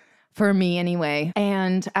for me anyway.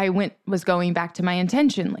 And I was going back to my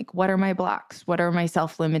intention. Like, what are my blocks? What are my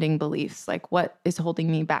self-limiting beliefs? Like, what is holding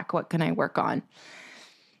me back? What can I work on?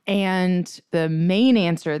 And the main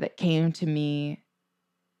answer that came to me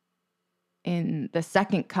in the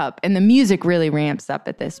second cup, and the music really ramps up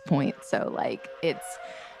at this point. So like it's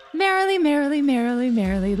merrily, merrily, merrily,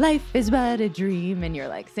 merrily, life is but a dream. And you're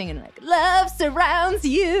like singing like love surrounds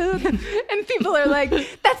you. And people are like,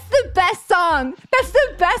 that's the best song. That's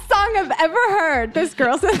the best song I've ever heard. This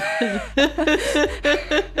girl said.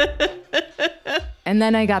 And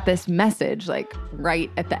then I got this message like right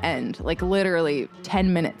at the end, like literally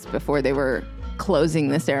 10 minutes before they were closing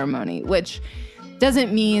the ceremony, which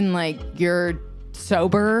doesn't mean like you're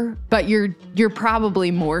sober, but you're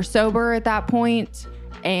probably more sober at that point,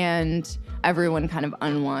 and everyone kind of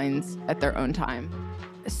unwinds at their own time.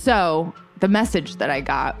 So the message that I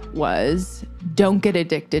got was, don't get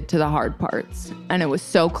addicted to the hard parts. And it was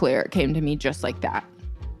so clear. It came to me just like that.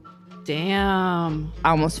 Damn.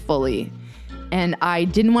 Almost fully. And I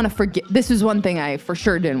didn't want to forget. This was one thing I for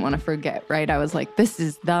sure didn't want to forget, right? I was like, this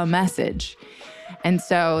is the message. And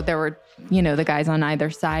so there were, the guys on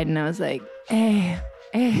either side. And I was like, hey,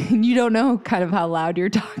 and you don't know kind of how loud you're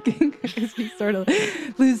talking because you sort of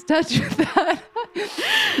lose touch with that.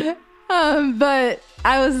 But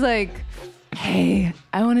I was like, hey,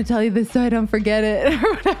 I want to tell you this so I don't forget it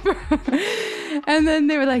or whatever. And then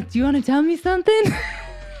they were like, do you want to tell me something?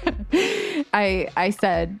 I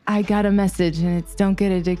said, I got a message and it's don't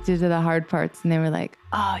get addicted to the hard parts. And they were like,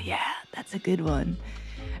 oh yeah, that's a good one.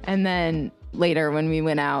 And then later when we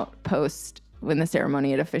went out when the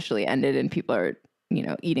ceremony had officially ended and people are,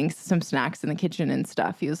 eating some snacks in the kitchen and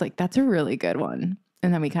stuff, he was like, that's a really good one.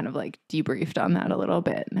 And then we kind of like debriefed on that a little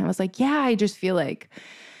bit. And I was like, yeah, I just feel like,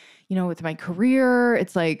 with my career,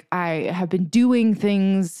 it's like I have been doing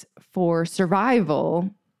things for survival.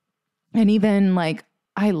 And even like,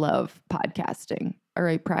 I love podcasting. All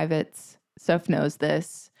right, privates. Soph knows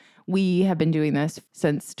this. We have been doing this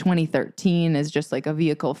since 2013 as just like a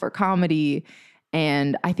vehicle for comedy.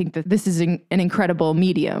 And I think that this is an incredible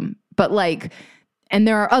medium. But like, and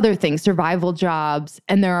there are other things, survival jobs,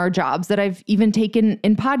 and there are jobs that I've even taken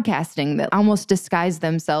in podcasting that almost disguise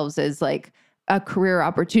themselves as like a career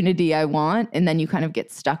opportunity I want. And then you kind of get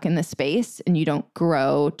stuck in the space and you don't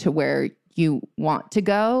grow to where you want to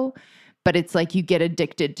go. But it's like you get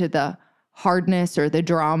addicted to the hardness or the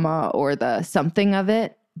drama or the something of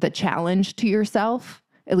it, the challenge to yourself,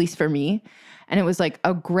 at least for me. And it was like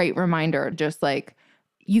a great reminder, just like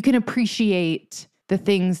you can appreciate the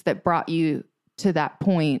things that brought you to that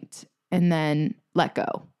point and then let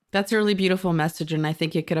go. That's a really beautiful message. And I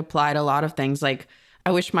think it could apply to a lot of things. Like,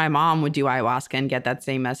 I wish my mom would do ayahuasca and get that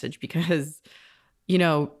same message because,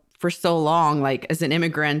 for so long, like as an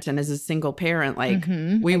immigrant and as a single parent, like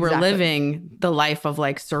we were living the life of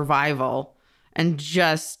like survival and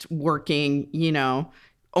just working,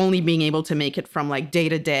 only being able to make it from like day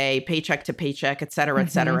to day, paycheck to paycheck, et cetera, et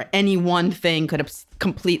cetera. Any one thing could have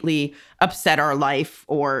completely upset our life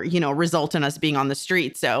or, result in us being on the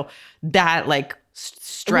street. So that like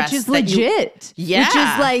stress. Which is legit. Yeah. Which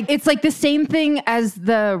is like, it's like the same thing as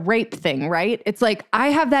the rape thing, right? It's like, I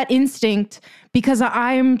have that instinct because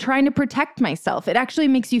I'm trying to protect myself. It actually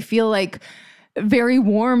makes you feel like very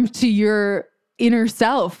warm to your inner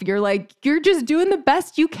self. You're like, you're just doing the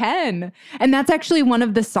best you can. And that's actually one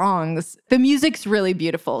of the songs. The music's really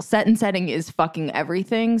beautiful. Set and setting is fucking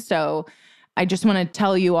everything. So I just want to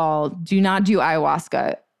tell you all, do not do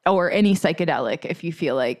ayahuasca or any psychedelic if you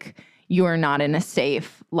feel like you are not in a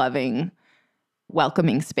safe, loving,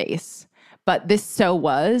 welcoming space. but this so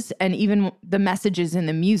was. And even the messages in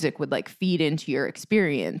the music would like feed into your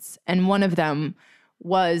experience. And one of them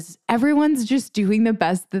was, everyone's just doing the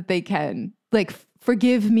best that they can. Like,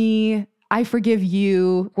 forgive me, I forgive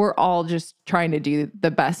you. We're all just trying to do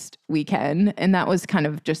the best we can. And that was kind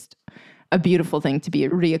of just a beautiful thing to be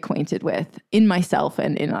reacquainted with in myself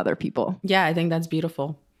and in other people. Yeah, I think that's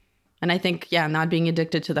beautiful. And I think, not being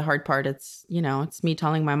addicted to the hard part, it's me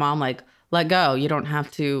telling my mom, like, let go. You don't have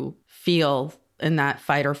to feel in that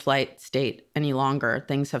fight or flight state any longer.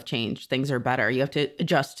 Things have changed. Things are better. You have to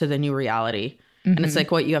adjust to the new reality. Mm-hmm. And it's like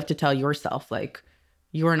what you have to tell yourself, like,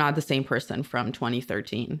 you are not the same person from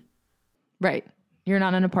 2013. Right. You're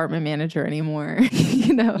not an apartment manager anymore.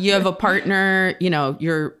 You have a partner,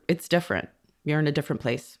 it's different. You're in a different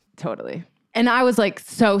place. Totally. And I was like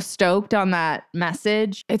so stoked on that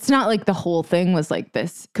message. It's not like the whole thing was like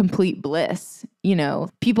this complete bliss.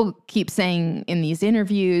 People keep saying in these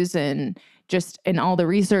interviews and just in all the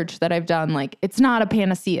research that I've done, like, it's not a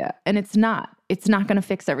panacea, and it's not going to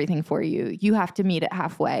fix everything for you. You have to meet it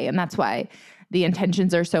halfway. And that's why the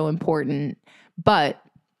intentions are so important. But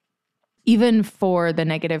even for the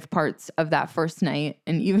negative parts of that first night,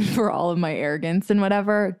 and even for all of my arrogance and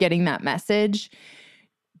whatever, getting that message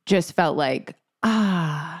just felt like,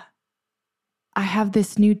 I have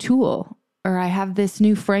this new tool, or I have this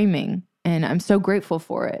new framing, and I'm so grateful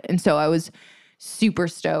for it. And so I was super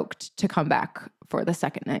stoked to come back for the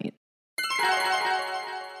second night.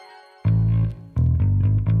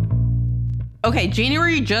 Okay,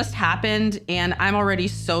 January just happened, and I'm already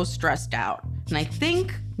so stressed out. And I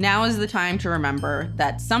think now is the time to remember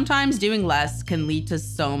that sometimes doing less can lead to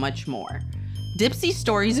so much more. Dipsy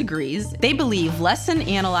Stories agrees. They believe less in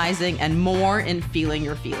analyzing and more in feeling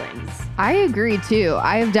your feelings. I agree too.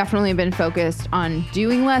 I have definitely been focused on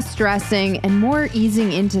doing less stressing and more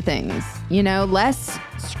easing into things. Less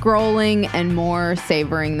scrolling and more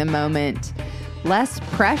savoring the moment. Less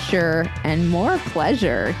pressure and more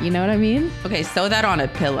pleasure. You know what I mean? Okay, sew that on a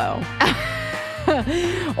pillow.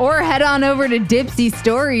 Or head on over to Dipsy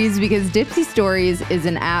Stories, because Dipsy Stories is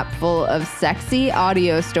an app full of sexy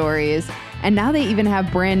audio stories. And now they even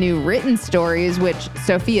have brand new written stories, which,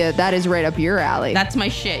 Sophia, that is right up your alley. That's my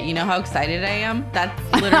shit. You know how excited I am? That's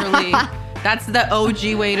literally, that's the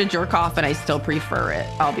OG way to jerk off, and I still prefer it.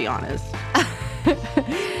 I'll be honest.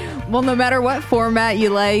 Well, no matter what format you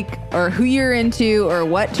like or who you're into or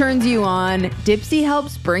what turns you on, Dipsy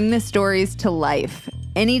helps bring the stories to life.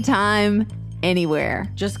 Anytime, anywhere.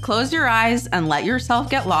 Just close your eyes and let yourself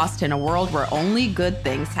get lost in a world where only good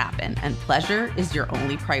things happen and pleasure is your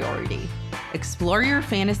only priority. Explore your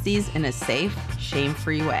fantasies in a safe,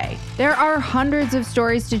 shame-free way. There are hundreds of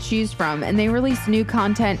stories to choose from, and they release new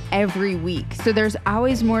content every week. So there's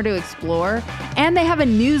always more to explore. And they have a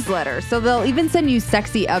newsletter, so they'll even send you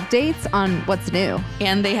sexy updates on what's new.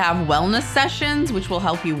 And they have wellness sessions, which will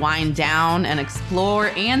help you wind down and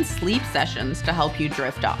explore, and sleep sessions to help you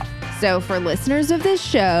drift off. So for listeners of this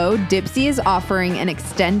show, Dipsy is offering an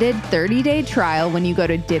extended 30-day trial when you go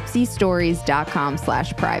to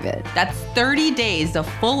dipsystories.com/private. That's 30 days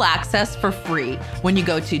of full access for free when you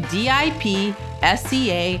go to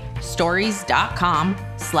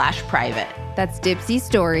dipsystories.com/private. That's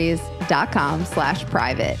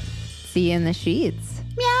dipsystories.com/private. See you in the sheets.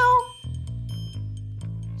 Meow.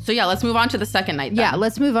 So let's move on to the second night then. Yeah,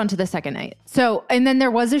 let's move on to the second night. So, and then there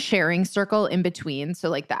was a sharing circle in between. So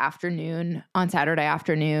like the afternoon, on Saturday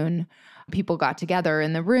afternoon, people got together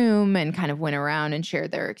in the room and kind of went around and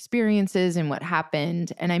shared their experiences and what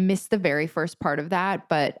happened. And I missed the very first part of that,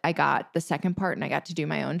 but I got the second part and I got to do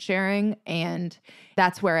my own sharing. And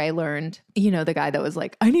that's where I learned, the guy that was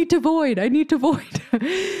like, I need to void. Kind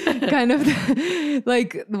of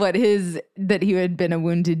like that he had been a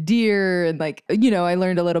wounded deer. And like, I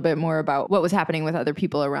learned a little bit more about what was happening with other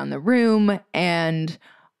people around the room. And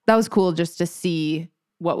that was cool just to see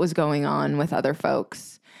what was going on with other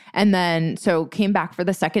folks. And then, so came back for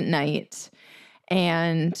the second night,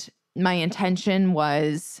 and my intention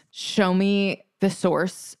was show me the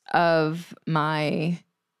source of my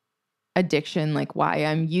addiction, like why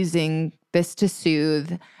I'm using this to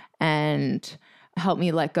soothe and help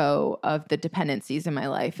me let go of the dependencies in my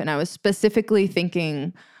life. And I was specifically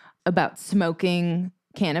thinking about smoking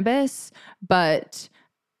cannabis, but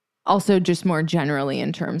also just more generally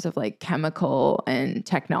in terms of like chemical and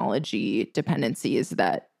technology dependencies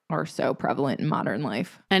that are so prevalent in modern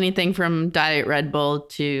life. Anything from Diet Red Bull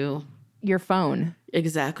to your phone.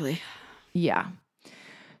 Exactly. Yeah.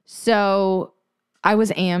 So I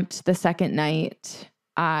was amped the second night.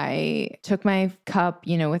 I took my cup,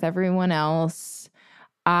 with everyone else.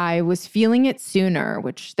 I was feeling it sooner,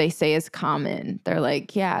 which they say is common. They're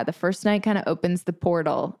like, yeah, the first night kind of opens the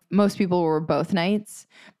portal. Most people were both nights,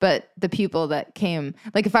 but the people that came,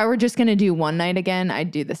 like if I were just going to do one night again,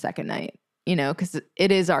 I'd do the second night, because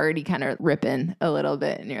it is already kind of ripping a little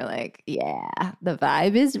bit. And you're like, yeah, the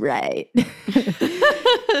vibe is right.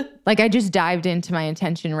 Like I just dived into my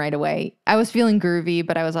intention right away. I was feeling groovy,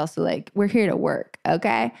 but I was also like, we're here to work.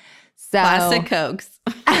 Okay. So, classic Cokes.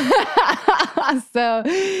 So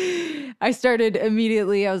I started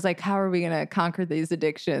immediately. I was like, how are we going to conquer these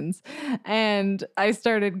addictions? And I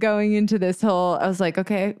started going into this whole, I was like,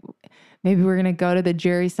 okay, maybe we're going to go to the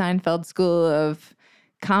Jerry Seinfeld School of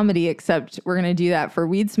Comedy, except we're going to do that for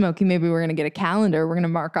weed smoking. Maybe we're going to get a calendar. We're going to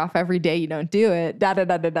mark off every day you don't do it. Da, da,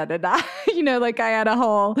 da, da, da, da, da. Like I had a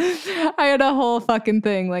whole fucking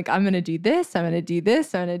thing. Like, I'm going to do this. I'm going to do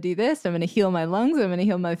this. I'm going to do this. I'm going to heal my lungs. I'm going to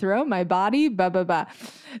heal my throat, my body, blah, blah, blah.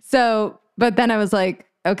 So, but then I was like,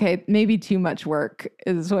 okay, maybe too much work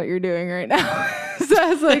is what you're doing right now. So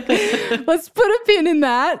I was like, let's put a pin in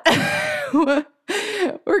that.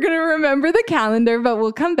 We're going to remember the calendar, but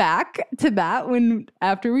we'll come back to that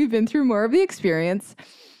after we've been through more of the experience.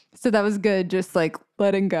 So that was good. Just like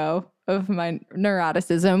letting go of my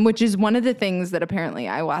neuroticism, which is one of the things that apparently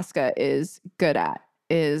ayahuasca is good at,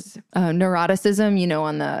 is neuroticism,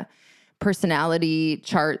 on the personality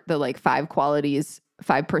chart, the like 5 qualities,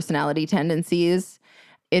 5 personality tendencies.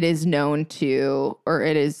 It is known to, or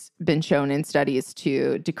it has been shown in studies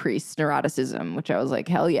to decrease neuroticism, which I was like,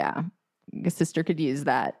 hell yeah. A sister could use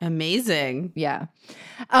that. Amazing. Yeah.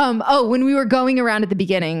 When we were going around at the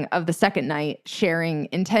beginning of the second night sharing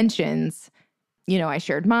intentions, I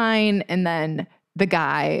shared mine, and then the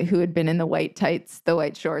guy who had been in the white tights, the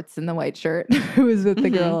white shorts, and the white shirt, who was with the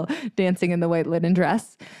girl dancing in the white linen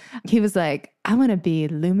dress, he was like, I want to be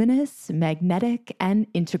luminous, magnetic, and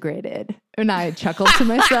integrated. And I chuckled to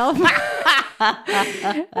myself.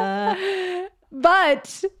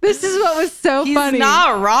 But this is what was so funny. He's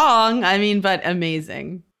not wrong. I mean, but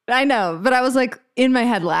amazing. I know. But I was like in my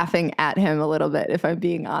head laughing at him a little bit, if I'm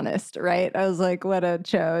being honest, right? I was like, what a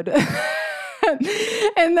chode.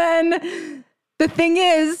 And then the thing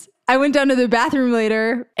is, I went down to the bathroom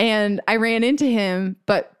later and I ran into him.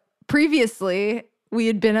 But previously, we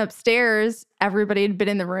had been upstairs. Everybody had been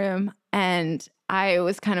in the room. And I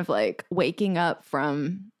was kind of like waking up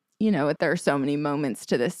from... there are so many moments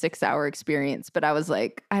to this 6-hour experience, but I was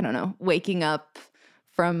like, I don't know, waking up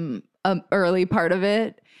from an early part of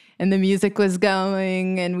it, and the music was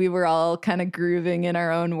going and we were all kind of grooving in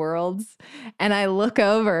our own worlds. And I look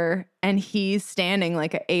over and he's standing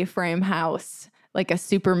like an A-frame house, like a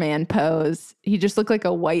Superman pose. He just looked like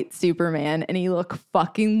a white Superman and he looked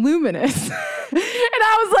fucking luminous. And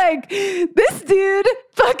I was like, this dude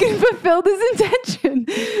fucking fulfilled his intention.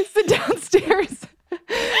 So downstairs,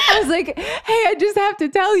 I was like, hey, I just have to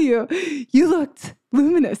tell you, you looked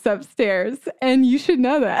luminous upstairs and you should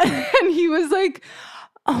know that. And he was like,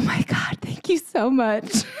 oh my God, thank you so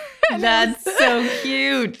much. That's so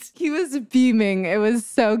cute. He was beaming. It was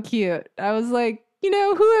so cute. I was like,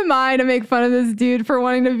 who am I to make fun of this dude for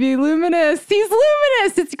wanting to be luminous? He's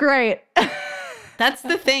luminous. It's great. That's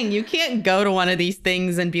the thing. You can't go to one of these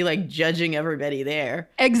things and be like judging everybody there.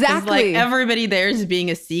 Exactly. Like everybody there is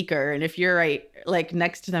being a seeker. And if you're right, like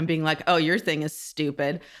next to them being like, oh, your thing is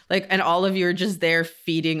stupid. Like, and all of you are just there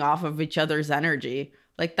feeding off of each other's energy.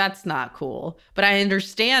 Like, that's not cool. But I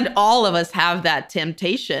understand all of us have that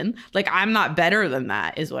temptation. Like, I'm not better than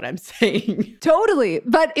that is what I'm saying. Totally.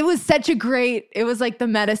 But it was it was like the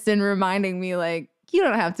medicine reminding me like, you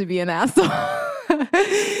don't have to be an asshole.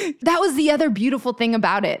 That was the other beautiful thing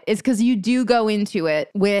about it, is because you do go into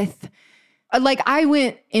it with, like, I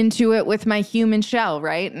went into it with my human shell,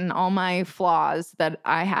 right? And all my flaws that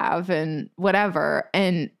I have and whatever.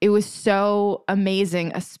 And it was so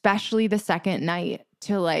amazing, especially the second night,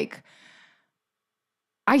 to like,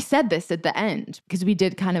 I said this at the end because we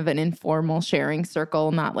did kind of an informal sharing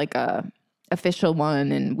circle, not like a official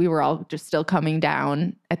one. And we were all just still coming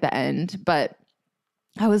down at the end. But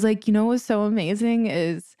I was like, what was so amazing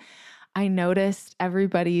is I noticed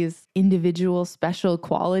everybody's individual special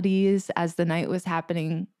qualities as the night was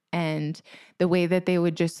happening, and the way that they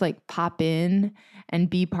would just like pop in and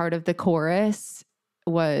be part of the chorus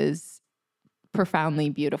was profoundly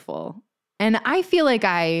beautiful. And I feel like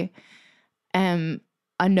I am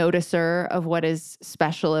a noticer of what is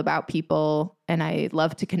special about people, and I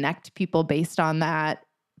love to connect people based on that.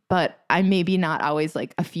 But I'm maybe not always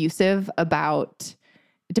like effusive about,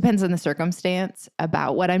 it depends on the circumstance,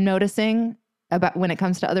 about what I'm noticing about when it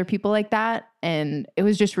comes to other people like that. And it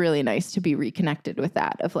was just really nice to be reconnected with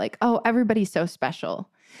that, of like, oh, everybody's so special.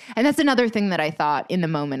 And that's another thing that I thought in the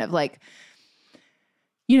moment of like,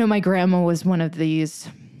 my grandma was one of these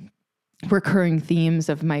recurring themes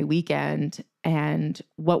of my weekend. And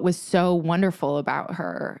what was so wonderful about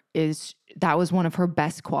her is that was one of her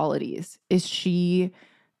best qualities, is she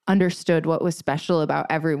understood what was special about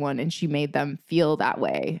everyone and she made them feel that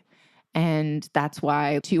way. And that's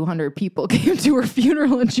why 200 people came to her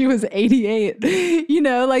funeral and she was 88.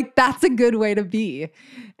 Like that's a good way to be.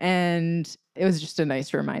 And it was just a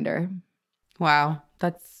nice reminder. Wow.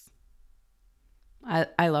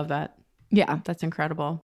 I love that. Yeah. That's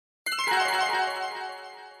incredible.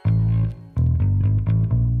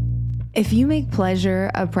 If you make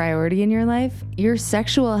pleasure a priority in your life, your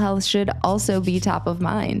sexual health should also be top of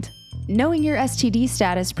mind. Knowing your STD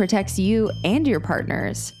status protects you and your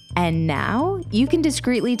partners. And now you can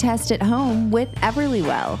discreetly test at home with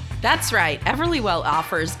Everlywell. That's right. Everlywell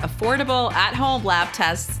offers affordable at-home lab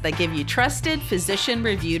tests that give you trusted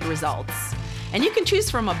physician-reviewed results. And you can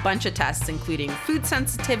choose from a bunch of tests, including food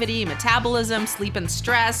sensitivity, metabolism, sleep and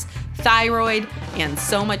stress, thyroid, and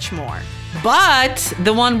so much more. But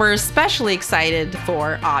the one we're especially excited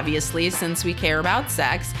for, obviously, since we care about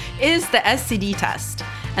sex, is the STD test.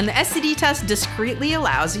 And the STD test discreetly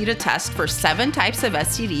allows you to test for 7 types of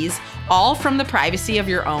STDs, all from the privacy of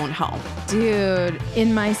your own home. Dude,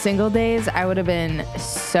 in my single days, I would have been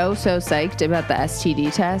so psyched about the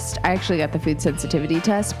STD test. I actually got the food sensitivity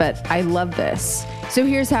test, but I love this. So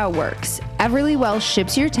here's how it works. Everlywell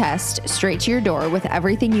ships your test straight to your door with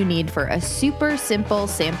everything you need for a super simple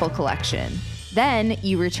sample collection. Then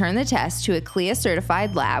you return the test to a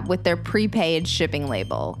CLIA-certified lab with their prepaid shipping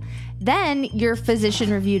label. Then your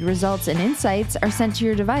physician-reviewed results and insights are sent to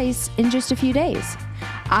your device in just a few days.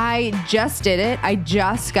 I just did it. I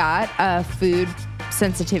just got a food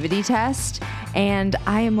sensitivity test, and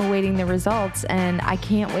I am awaiting the results, and I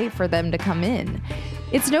can't wait for them to come in.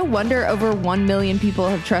 It's no wonder over 1 million people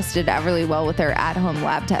have trusted Everlywell with their at-home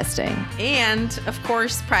lab testing. And, of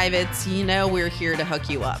course, privates, we're here to hook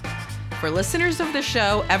you up. For listeners of the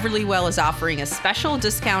show, Everlywell is offering a special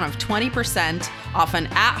discount of 20% off an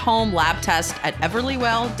at-home lab test at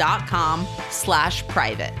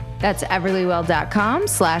everlywell.com/private. That's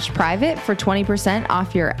everlywell.com/private for 20%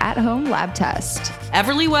 off your at-home lab test.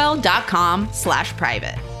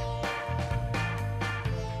 everlywell.com/private.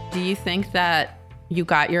 Do you think that you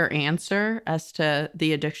got your answer as to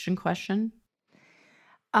the addiction question?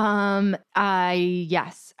 Yes,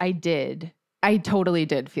 I did. I totally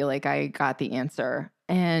did feel like I got the answer.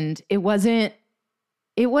 And it was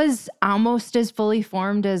almost as fully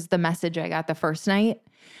formed as the message I got the first night.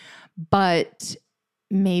 But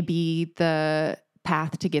maybe the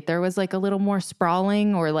path to get there was like a little more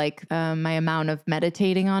sprawling, or like my amount of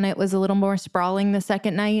meditating on it was a little more sprawling the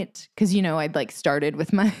second night. Cause I'd like started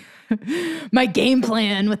with my my game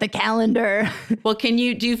plan with a calendar. Well, do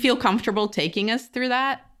you feel comfortable taking us through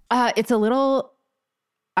that? It's a little,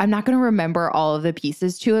 I'm not going to remember all of the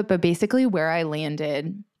pieces to it, but basically where I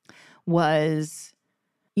landed was,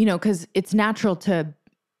 cause it's natural to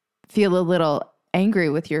feel a little angry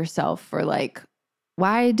with yourself for like,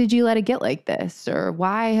 why did you let it get like this? Or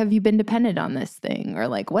why have you been dependent on this thing? Or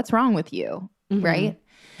like, what's wrong with you? Mm-hmm. Right?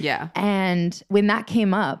 Yeah. And when that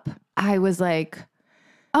came up, I was like,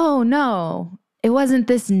 oh no, it wasn't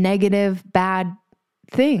this negative, bad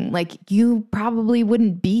thing. Like you probably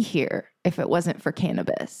wouldn't be here if it wasn't for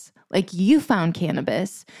cannabis. Like you found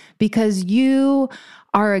cannabis because you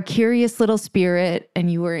are a curious little spirit and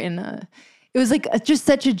you were it was like just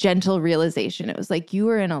such a gentle realization. It was like you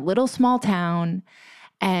were in a little small town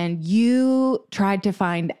and you tried to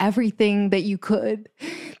find everything that you could.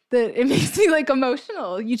 That it makes me like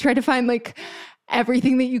emotional. You tried to find like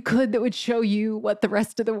everything that you could that would show you what the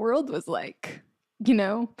rest of the world was like,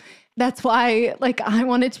 That's why like I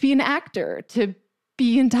wanted to be an actor, to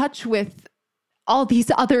be in touch with all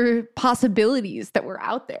these other possibilities that were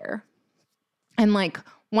out there. And like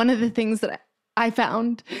one of the things that I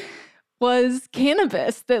found was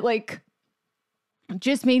cannabis that like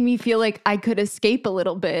just made me feel like I could escape a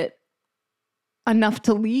little bit enough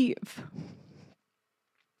to leave.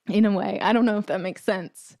 In a way. I don't know if that makes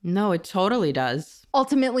sense. No, it totally does.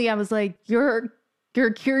 Ultimately, I was like, your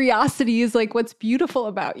curiosity is like what's beautiful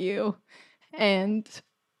about you.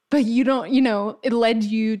 But you don't, it led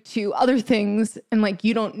you to other things and like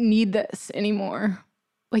you don't need this anymore.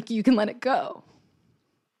 Like you can let it go.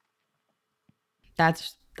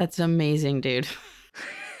 That's amazing, dude.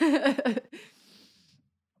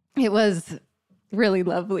 It was really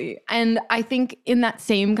lovely. And I think in that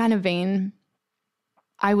same kind of vein,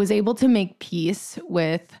 I was able to make peace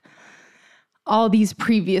with all these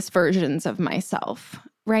previous versions of myself,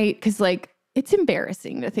 right? Because like it's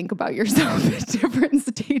embarrassing to think about yourself at different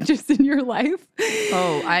stages in your life.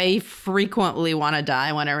 Oh, I frequently want to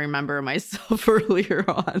die when I remember myself earlier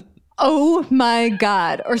on. Oh my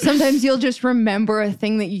God. Or sometimes you'll just remember a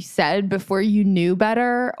thing that you said before you knew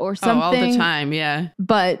better or something. Oh, all the time, yeah.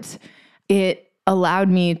 But it allowed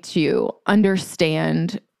me to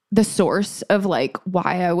understand the source of like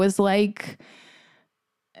why I was like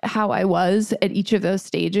how I was at each of those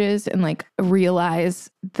stages and like realize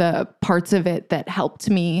the parts of it that helped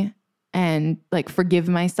me and like forgive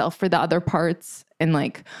myself for the other parts and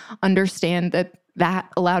like understand that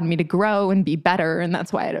allowed me to grow and be better. And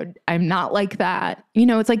that's why I'm not like that. You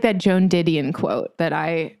know, it's like that Joan Didion quote that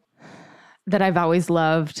I've always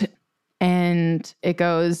loved. And it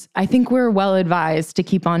goes, I think we're well advised to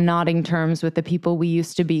keep on nodding terms with the people we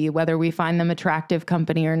used to be, whether we find them attractive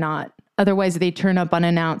company or not. Otherwise, they turn up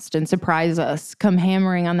unannounced and surprise us, come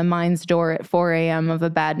hammering on the mind's door at 4 a.m. of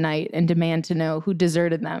a bad night and demand to know who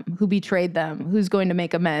deserted them, who betrayed them, who's going to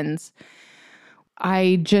make amends.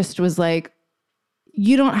 I just was like,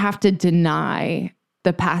 you don't have to deny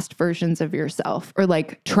the past versions of yourself or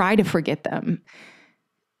like try to forget them.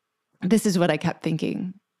 This is what I kept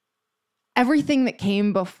thinking. Everything that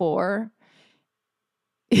came before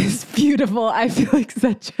is beautiful. I feel like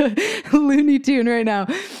such a Looney Tune right now.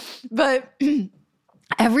 But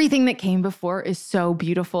everything that came before is so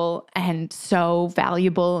beautiful and so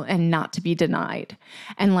valuable and not to be denied.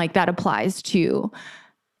 And like that applies to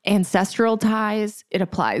ancestral ties. It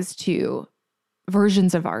applies to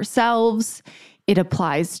versions of ourselves. It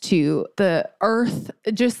applies to the earth,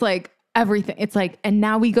 just like everything. It's like, and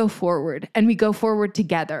now we go forward and we go forward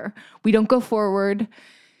together. We don't go forward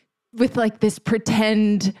with like this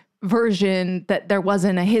pretend version that there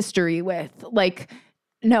wasn't a history with. Like,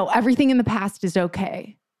 no, everything in the past is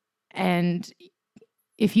okay. And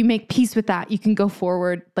if you make peace with that, you can go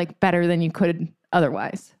forward like better than you could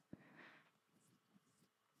otherwise.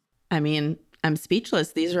 I mean, I'm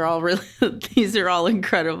speechless. These are all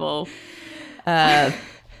incredible.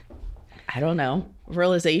 I don't know,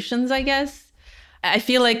 realizations, I guess. I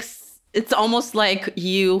feel like it's almost like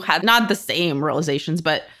you had not the same realizations,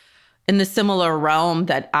 but in the similar realm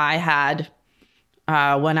that I had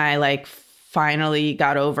when I like finally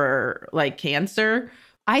got over like cancer.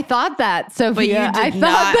 I thought that, Sophia. But you did I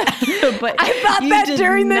thought that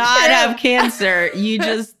during the trip. You did not have cancer. You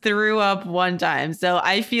just threw up one time. So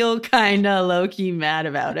I feel kind of low-key mad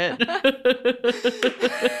about it.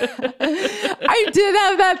 I did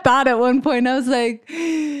have that thought at one point. I was like,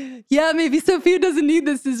 yeah, maybe Sophia doesn't need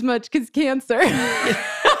this as much because cancer.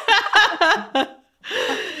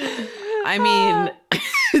 I mean,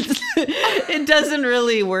 it doesn't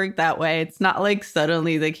really work that way. It's not like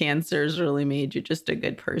suddenly the cancer's really made you just a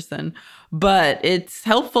good person. But it's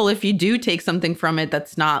helpful if you do take something from it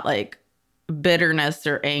that's not like bitterness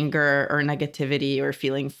or anger or negativity or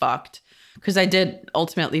feeling fucked. Because I did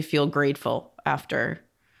ultimately feel grateful after,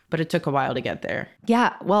 but it took a while to get there.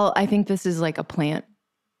 Yeah, well, I think this is like a plant.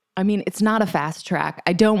 I mean, it's not a fast track.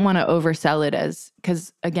 I don't want to oversell it as,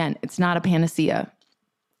 because again, it's not a panacea.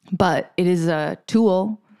 But it is a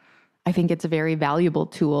tool. I think it's a very valuable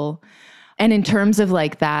tool. And in terms of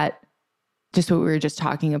like that, just what we were just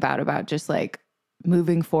talking about just like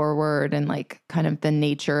moving forward and like kind of the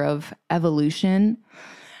nature of evolution,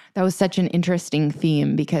 that was such an interesting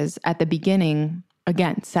theme because at the beginning,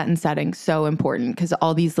 again, set and setting, so important because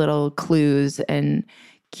all these little clues and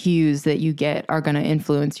cues that you get are going to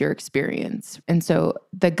influence your experience. And so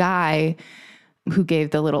the guy who gave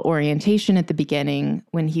the little orientation at the beginning,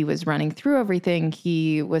 when he was running through everything,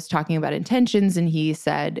 he was talking about intentions. And he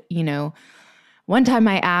said, you know, one time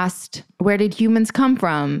I asked, where did humans come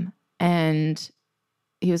from? And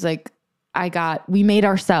he was like, we made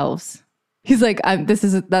ourselves. He's like,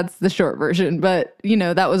 that's the short version. But, you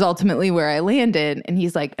know, that was ultimately where I landed. And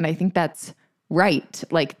he's like, and I think that's right.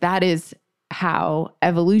 Like, that is how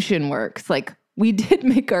evolution works. Like, we did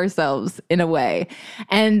make ourselves in a way.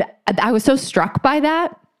 And I was so struck by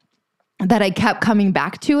that I kept coming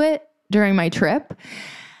back to it during my trip.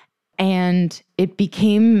 And it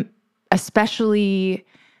became especially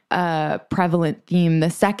a prevalent theme the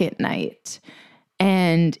second night.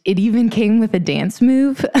 And it even came with a dance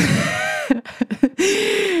move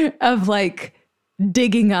of like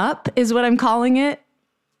digging up is what I'm calling it.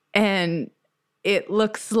 And it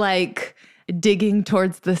looks like digging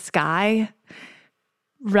towards the sky.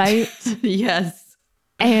 Right? Yes.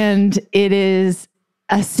 And it is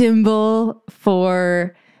a symbol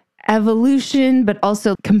for evolution, but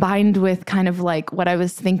also combined with kind of like what I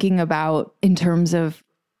was thinking about in terms of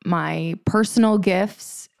my personal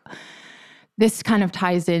gifts. this kind of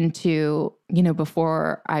ties into,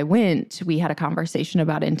 before I went, we had a conversation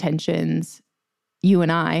about intentions, you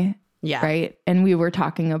and I. Yeah. Right. And we were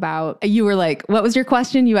talking about, you were like, what was your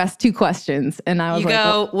question? You asked 2 questions. And I was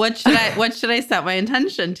what should I set my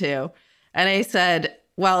intention to? And I said,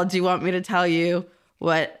 well, do you want me to tell you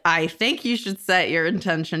what I think you should set your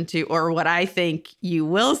intention to, or what I think you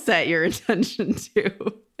will set your intention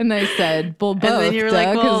to? And I said, well, both. And then you were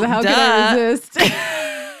like, well, how can I resist?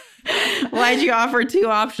 Why'd you offer 2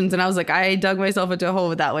 options? And I was like, I dug myself into a hole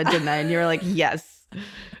with that one, didn't I? And you were like, yes.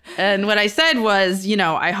 And what I said was,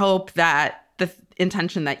 I hope that the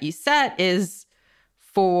intention that you set is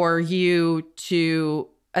for you to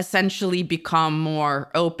essentially become more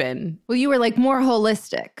open. Well, you were like more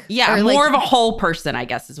holistic. Yeah, or more of a whole person, I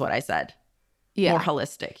guess is what I said. Yeah. More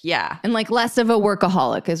holistic. Yeah. And like less of a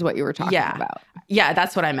workaholic is what you were talking about. Yeah,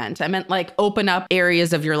 that's what I meant. I meant like open up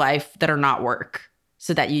areas of your life that are not work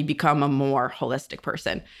so that you become a more holistic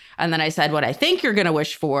person. And then I said, what I think you're going to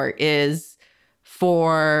wish for is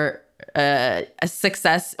for a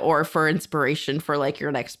success or for inspiration for like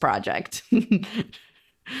your next project.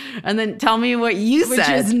 And then tell me what you said. Which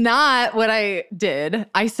is not what I did.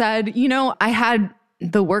 I said, I had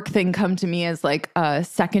the work thing come to me as like a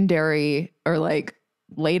secondary or like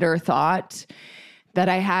later thought that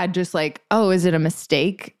I had, just like, oh, is it a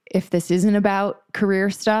mistake if this isn't about career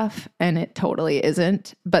stuff? And it totally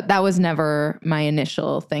isn't. But that was never my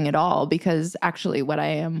initial thing at all, because actually what I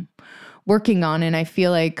am working on, and I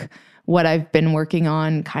feel like what I've been working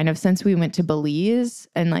on kind of since we went to Belize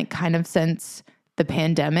and like kind of since the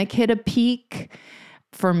pandemic hit a peak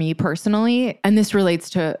for me personally. And this relates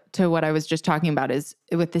to what I was just talking about, is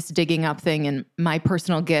with this digging up thing and my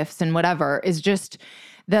personal gifts and whatever, is just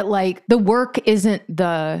that like the work isn't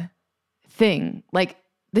the thing. Like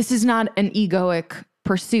this is not an egoic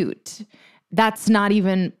pursuit. That's not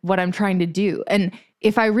even what I'm trying to do. And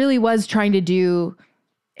if I really was trying to do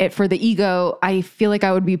it for the ego, I feel like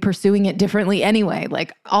I would be pursuing it differently anyway.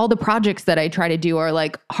 Like all the projects that I try to do are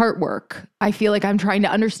like heart work. I feel like I'm trying to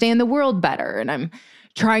understand the world better, and I'm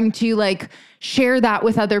trying to like share that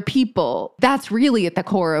with other people. That's really at the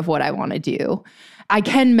core of what I want to do. I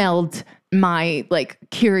can meld my like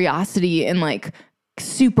curiosity and like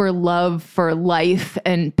super love for life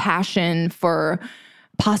and passion for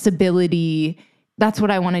possibility. That's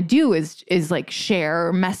what I want to do, is like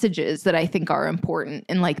share messages that I think are important.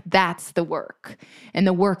 And like, that's the work. And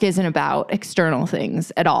the work isn't about external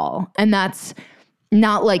things at all. And that's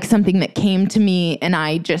not like something that came to me and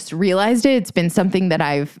I just realized it. It's been something that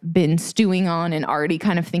I've been stewing on and already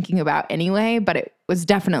kind of thinking about anyway, but it was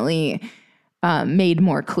definitely made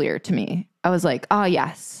more clear to me. I was like, oh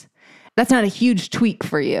yes, that's not a huge tweak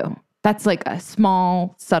for you. That's like a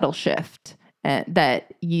small, subtle shift.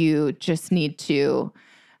 That you just need to,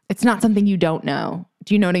 it's not something you don't know.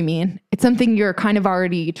 Do you know what I mean? It's something you're kind of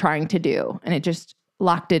already trying to do. And it just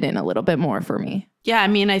locked it in a little bit more for me. Yeah, I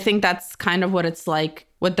mean, I think that's kind of what it's like,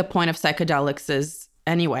 what the point of psychedelics is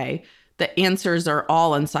anyway. The answers are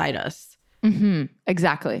all inside us. Mm-hmm.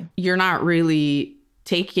 Exactly. You're not really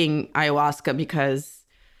taking ayahuasca because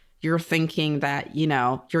you're thinking that,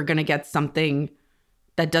 you're going to get something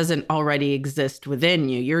that doesn't already exist within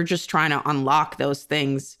you. You're just trying to unlock those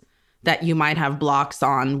things that you might have blocks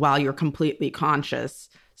on while you're completely conscious.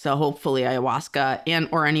 So hopefully ayahuasca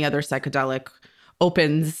or any other psychedelic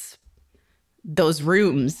opens those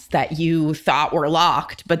rooms that you thought were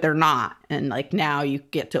locked, but they're not. And like now you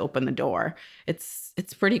get to open the door. It's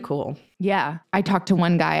pretty cool. Yeah. I talked to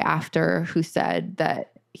one guy after who said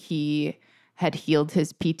that he had healed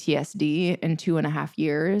his PTSD in 2.5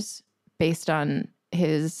 years based on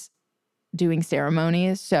his doing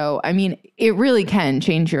ceremonies. So, I mean, it really can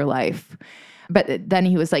change your life. But then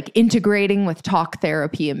he was like integrating with talk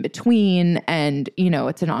therapy in between. And,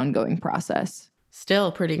 it's an ongoing process.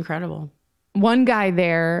 Still pretty incredible. One guy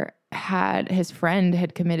there his friend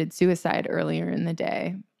had committed suicide earlier in the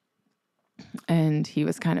day. And he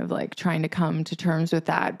was kind of like trying to come to terms with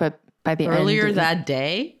that. But by the end. Earlier that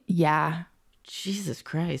day? Yeah. Jesus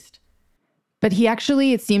Christ. But he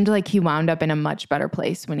actually, it seemed like he wound up in a much better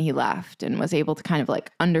place when he left and was able to kind of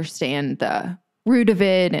like understand the root of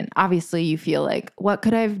it. And obviously you feel like, what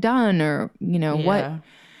could I have done? Or, what?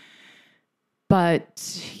 But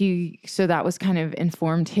so that was kind of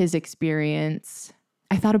informed his experience.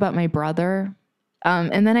 I thought about my brother.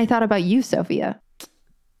 And then I thought about you, Sophia.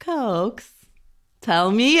 Cokes.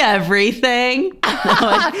 Tell me everything.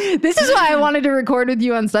 This is why I wanted to record with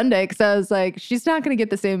you on Sunday, because I was like, she's not going to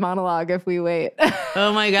get the same monologue if we wait.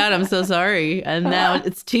 Oh my God, I'm so sorry. And now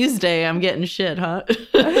it's Tuesday. I'm getting shit, huh?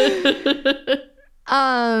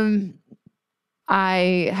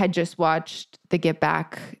 I had just watched the Get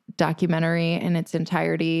Back documentary in its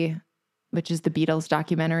entirety, which is the Beatles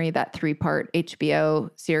documentary, that 3-part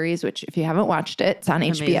HBO series, which if you haven't watched it, it's on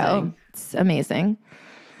HBO. It's amazing.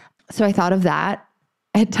 So I thought of that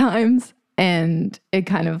at times, and it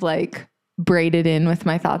kind of like braided in with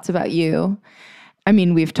my thoughts about you. I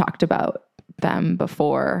mean, we've talked about them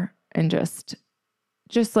before, and just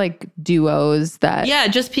like duos that... Yeah,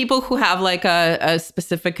 just people who have like a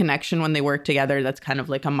specific connection when they work together. That's kind of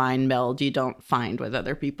like a mind meld you don't find with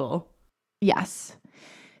other people. Yes.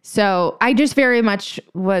 So I just very much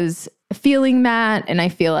was feeling that. And I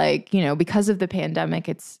feel like, you know, because of the pandemic,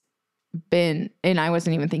 it's been, and I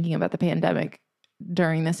wasn't even thinking about the pandemic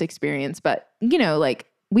during this experience, but, you know, like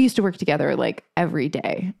we used to work together like every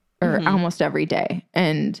day or almost every day.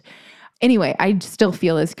 And anyway, I still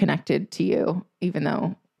feel as connected to you, even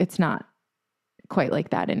though it's not quite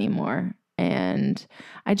like that anymore. And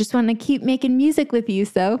I just want to keep making music with you,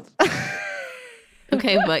 Soph.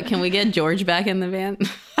 Okay, but can we get George back in the band?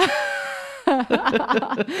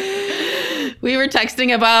 We were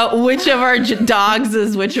texting about which of our dogs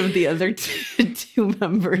is which of the other two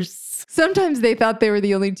members. Sometimes they thought they were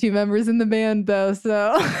the only 2 members in the band, though,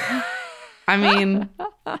 so... I mean,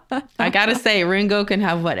 I gotta say, Ringo can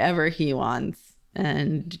have whatever he wants,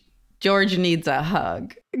 and George needs a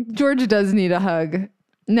hug. George does need a hug.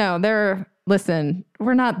 No, listen,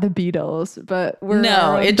 we're not the Beatles, but we're...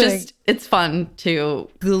 No, it's fun to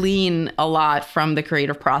glean a lot from the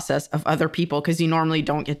creative process of other people, because you normally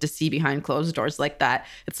don't get to see behind closed doors like that.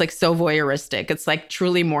 It's like so voyeuristic. It's like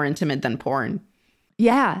truly more intimate than porn.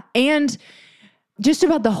 Yeah, and just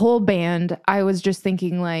about the whole band, I was just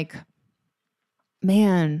thinking like...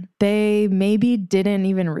 Man, they maybe didn't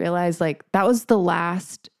even realize like that was the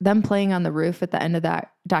last, them playing on the roof at the end of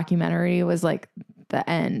that documentary was like the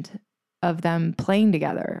end of them playing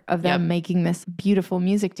together, of them making this beautiful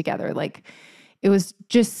music together. Like it was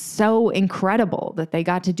just so incredible that they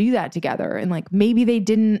got to do that together. And like maybe they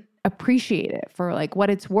didn't appreciate it for like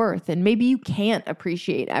what it's worth. And maybe you can't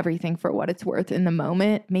appreciate everything for what it's worth in the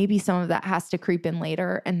moment. Maybe some of that has to creep in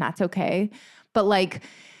later, and that's okay. But like,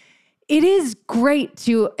 it is great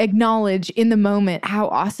to acknowledge in the moment how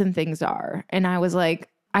awesome things are. And I was like,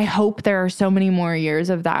 I hope there are so many more years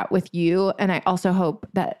of that with you. And I also hope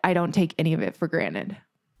that I don't take any of it for granted.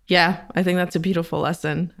 Yeah, I think that's a beautiful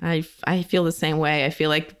lesson. I feel the same way. I feel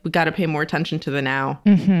like we got to pay more attention to the now.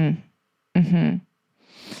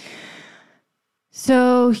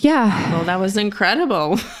 So, yeah. Well, that was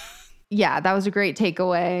incredible. Yeah, that was a great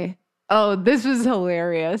takeaway. Oh, this was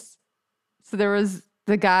hilarious. So there was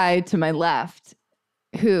the guy to my left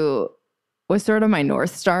who was sort of my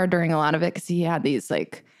North Star during a lot of it, because he had these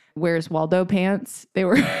like Where's Waldo pants. They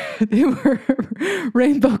were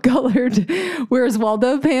rainbow colored Where's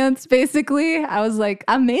Waldo pants, basically. I was like,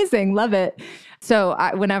 amazing, love it. So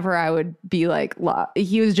whenever I would be like,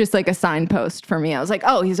 he was just like a signpost for me. I was like,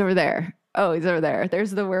 oh, he's over there. Oh, he's over there.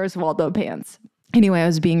 There's the Where's Waldo pants. Anyway, I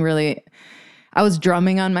was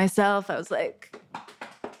drumming on myself. I was like...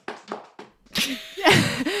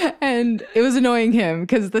 And it was annoying him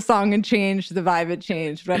because the song had changed, the vibe had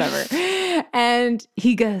changed, whatever. And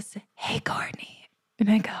he goes, hey, Courtney. And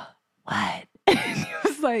I go, what? And he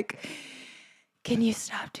was like, can you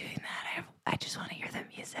stop doing that? I just want to hear the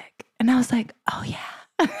music. And I was like, oh, yeah.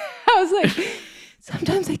 I was like,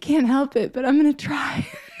 sometimes I can't help it, but I'm going to try.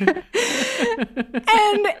 And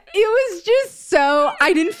it was just so,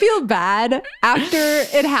 I didn't feel bad after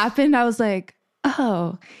it happened. I was like,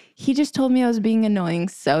 oh, he just told me I was being annoying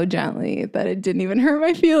so gently that it didn't even hurt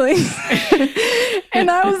my feelings.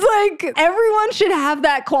 And I was like, everyone should have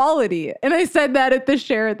that quality. And I said that at the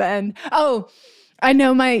share at the end. Oh, I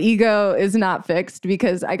know my ego is not fixed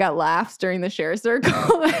because I got laughs during the share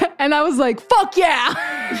circle. And I was like, fuck yeah.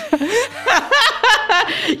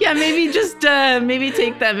 Yeah, maybe just maybe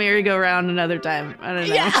take that merry-go-round another time. I don't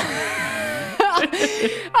know. Yeah.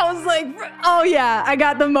 I was like, oh yeah, I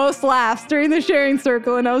got the most laughs during the sharing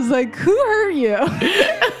circle. And I was like, who hurt you?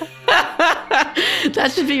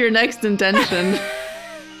 That should be your next intention.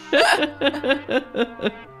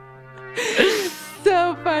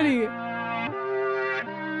 So funny.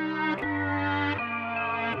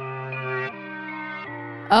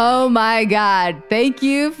 Oh my God. Thank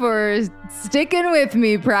you for sticking with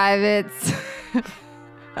me, privates.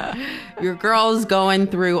 Your girl's going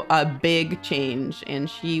through a big change, and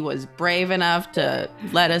she was brave enough to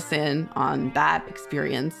let us in on that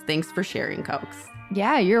experience. Thanks for sharing, Cokes.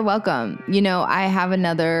 Yeah, you're welcome. You know, I have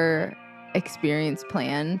another experience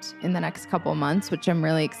planned in the next couple months, which I'm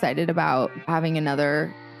really excited about, having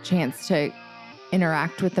another chance to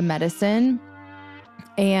interact with the medicine.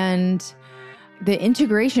 And the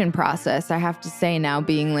integration process, I have to say now,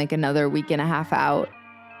 being like another week and a half out,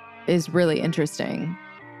 is really interesting.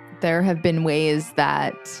 There have been ways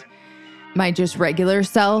that my just regular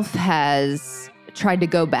self has tried to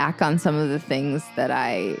go back on some of the things that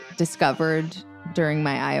I discovered during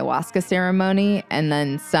my ayahuasca ceremony, and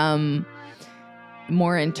then some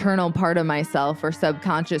more internal part of myself or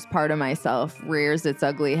subconscious part of myself rears its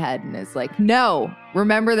ugly head and is like, no,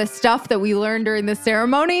 remember the stuff that we learned during the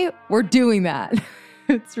ceremony? We're doing that.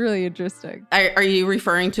 It's really interesting. Are you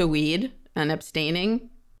referring to weed and abstaining?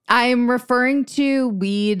 I'm referring to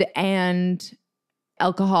weed and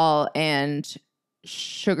alcohol and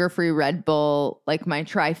sugar-free Red Bull, like my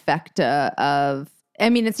trifecta of, I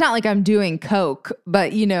mean, it's not like I'm doing Coke,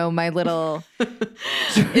 but you know, my little...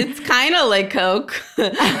 It's kind of like Coke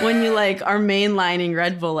when you like are mainlining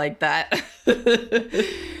Red Bull like that.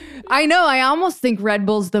 I know. I almost think Red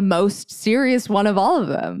Bull's the most serious one of all of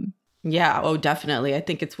them. Yeah. Oh, definitely. I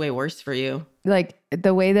think it's way worse for you. Like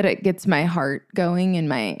the way that it gets my heart going and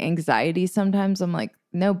my anxiety sometimes, I'm like,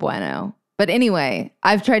 no bueno. But anyway,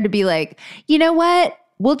 I've tried to be like, you know what?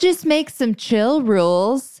 We'll just make some chill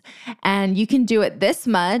rules and you can do it this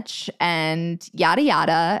much and yada,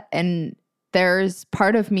 yada. And there's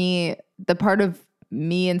part of me, the part of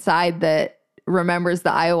me inside that remembers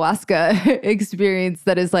the ayahuasca experience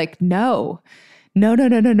that is like, no. And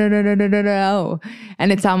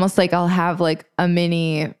it's almost like I'll have like a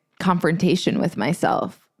mini confrontation with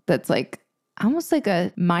myself that's like almost like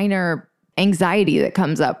a minor anxiety that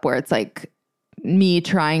comes up where it's like me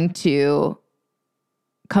trying to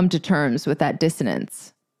come to terms with that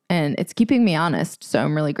dissonance. And it's keeping me honest. So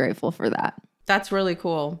I'm really grateful for that. That's really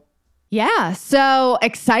cool. Yeah. So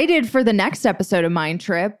excited for the next episode of Mind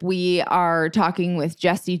Trip. We are talking with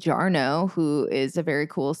Jesse Jarno, who is a very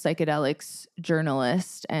cool psychedelics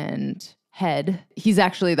journalist and head. He's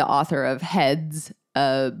actually the author of Heads,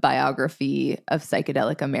 a biography of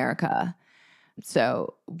psychedelic America.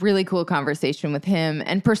 So really cool conversation with him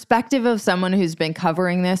and perspective of someone who's been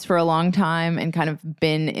covering this for a long time and kind of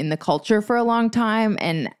been in the culture for a long time,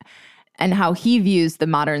 and how he views the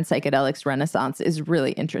modern psychedelics renaissance is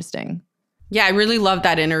really interesting. Yeah, I really love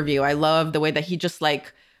that interview. I love the way that he just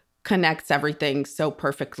like connects everything so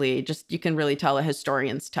perfectly. Just you can really tell a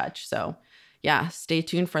historian's touch. So yeah, stay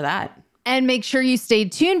tuned for that. And make sure you stay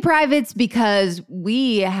tuned, privates, because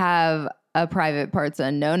we have a Private Parts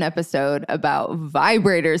Unknown episode about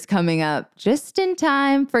vibrators coming up just in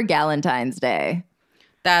time for Galentine's Day.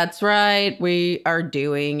 That's right. We are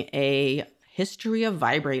doing a History of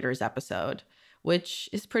Vibrators episode, which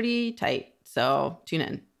is pretty tight. So tune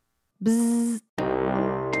in. Bzz.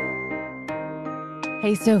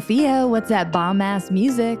 Hey, Sophia, what's that bomb-ass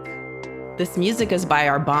music? This music is by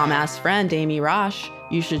our bomb-ass friend, Amy Rosh.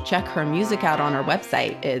 You should check her music out on our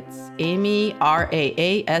website. It's amyrasch.com.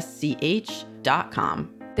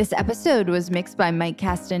 This episode was mixed by Mike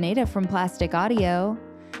Castaneda from Plastic Audio.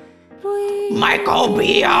 Michael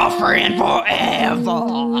be our friend forever.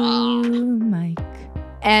 Mike.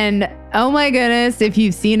 And oh my goodness, if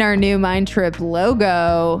you've seen our new Mind Trip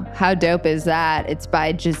logo, how dope is that? It's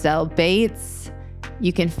by Giselle Bates.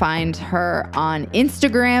 You can find her on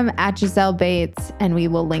Instagram at Giselle Bates, and we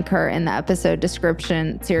will link her in the episode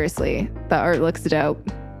description. Seriously, the art looks dope.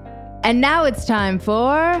 And now it's time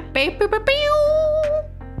for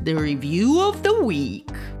the review of the week.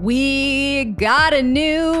 We got a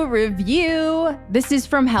new review. This is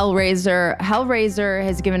from Hellraiser. Hellraiser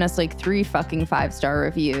has given us like 3 fucking 5-star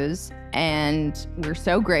reviews, and we're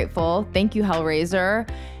so grateful. Thank you, Hellraiser.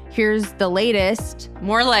 Here's the latest.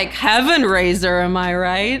 More like Heaven Raiser, am I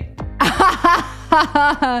right?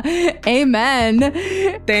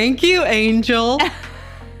 Amen. Thank you, Angel.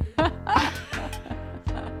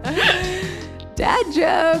 Dad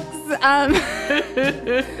jokes.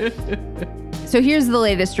 So here's the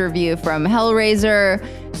latest review from Hellraiser.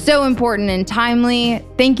 So important and timely.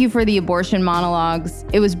 Thank you for the abortion monologues.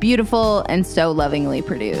 It was beautiful and so lovingly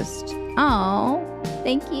produced. Oh,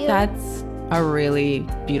 thank you. That's a really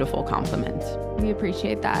beautiful compliment. We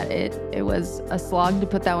appreciate that. It was a slog to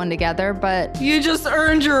put that one together, but... You just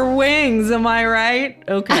earned your wings, am I right?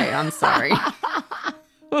 Okay, I'm sorry.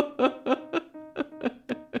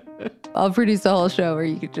 I'll produce a whole show where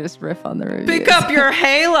you could just riff on the reviews. Pick up your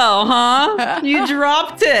halo, huh? You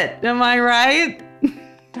dropped it, am I right?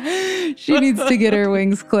 She needs to get her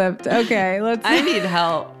wings clipped. Okay, let's... I need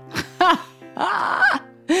help.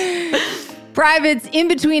 Privates, in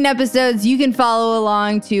between episodes, you can follow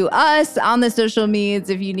along to us on the social medias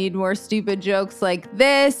if you need more stupid jokes like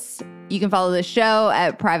this. You can follow the show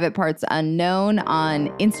at Private Parts Unknown on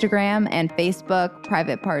Instagram and Facebook,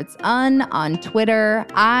 Private Parts on Twitter.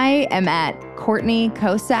 I am at Courtney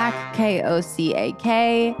Kosak,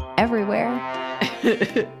 Kocack, everywhere.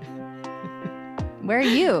 Where are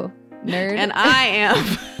you, nerd? And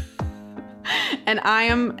I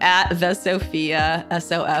am at the Sophia,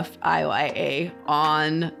 Sofiya,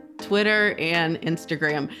 on Twitter and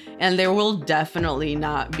Instagram. And there will definitely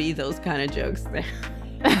not be those kind of jokes there.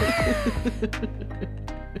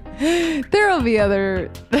 There will be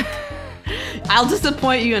other... I'll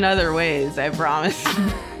disappoint you in other ways, I promise.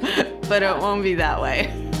 But it won't be that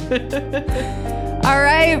way. All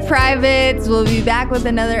right, privates. We'll be back with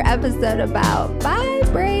another episode about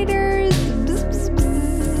vibrating.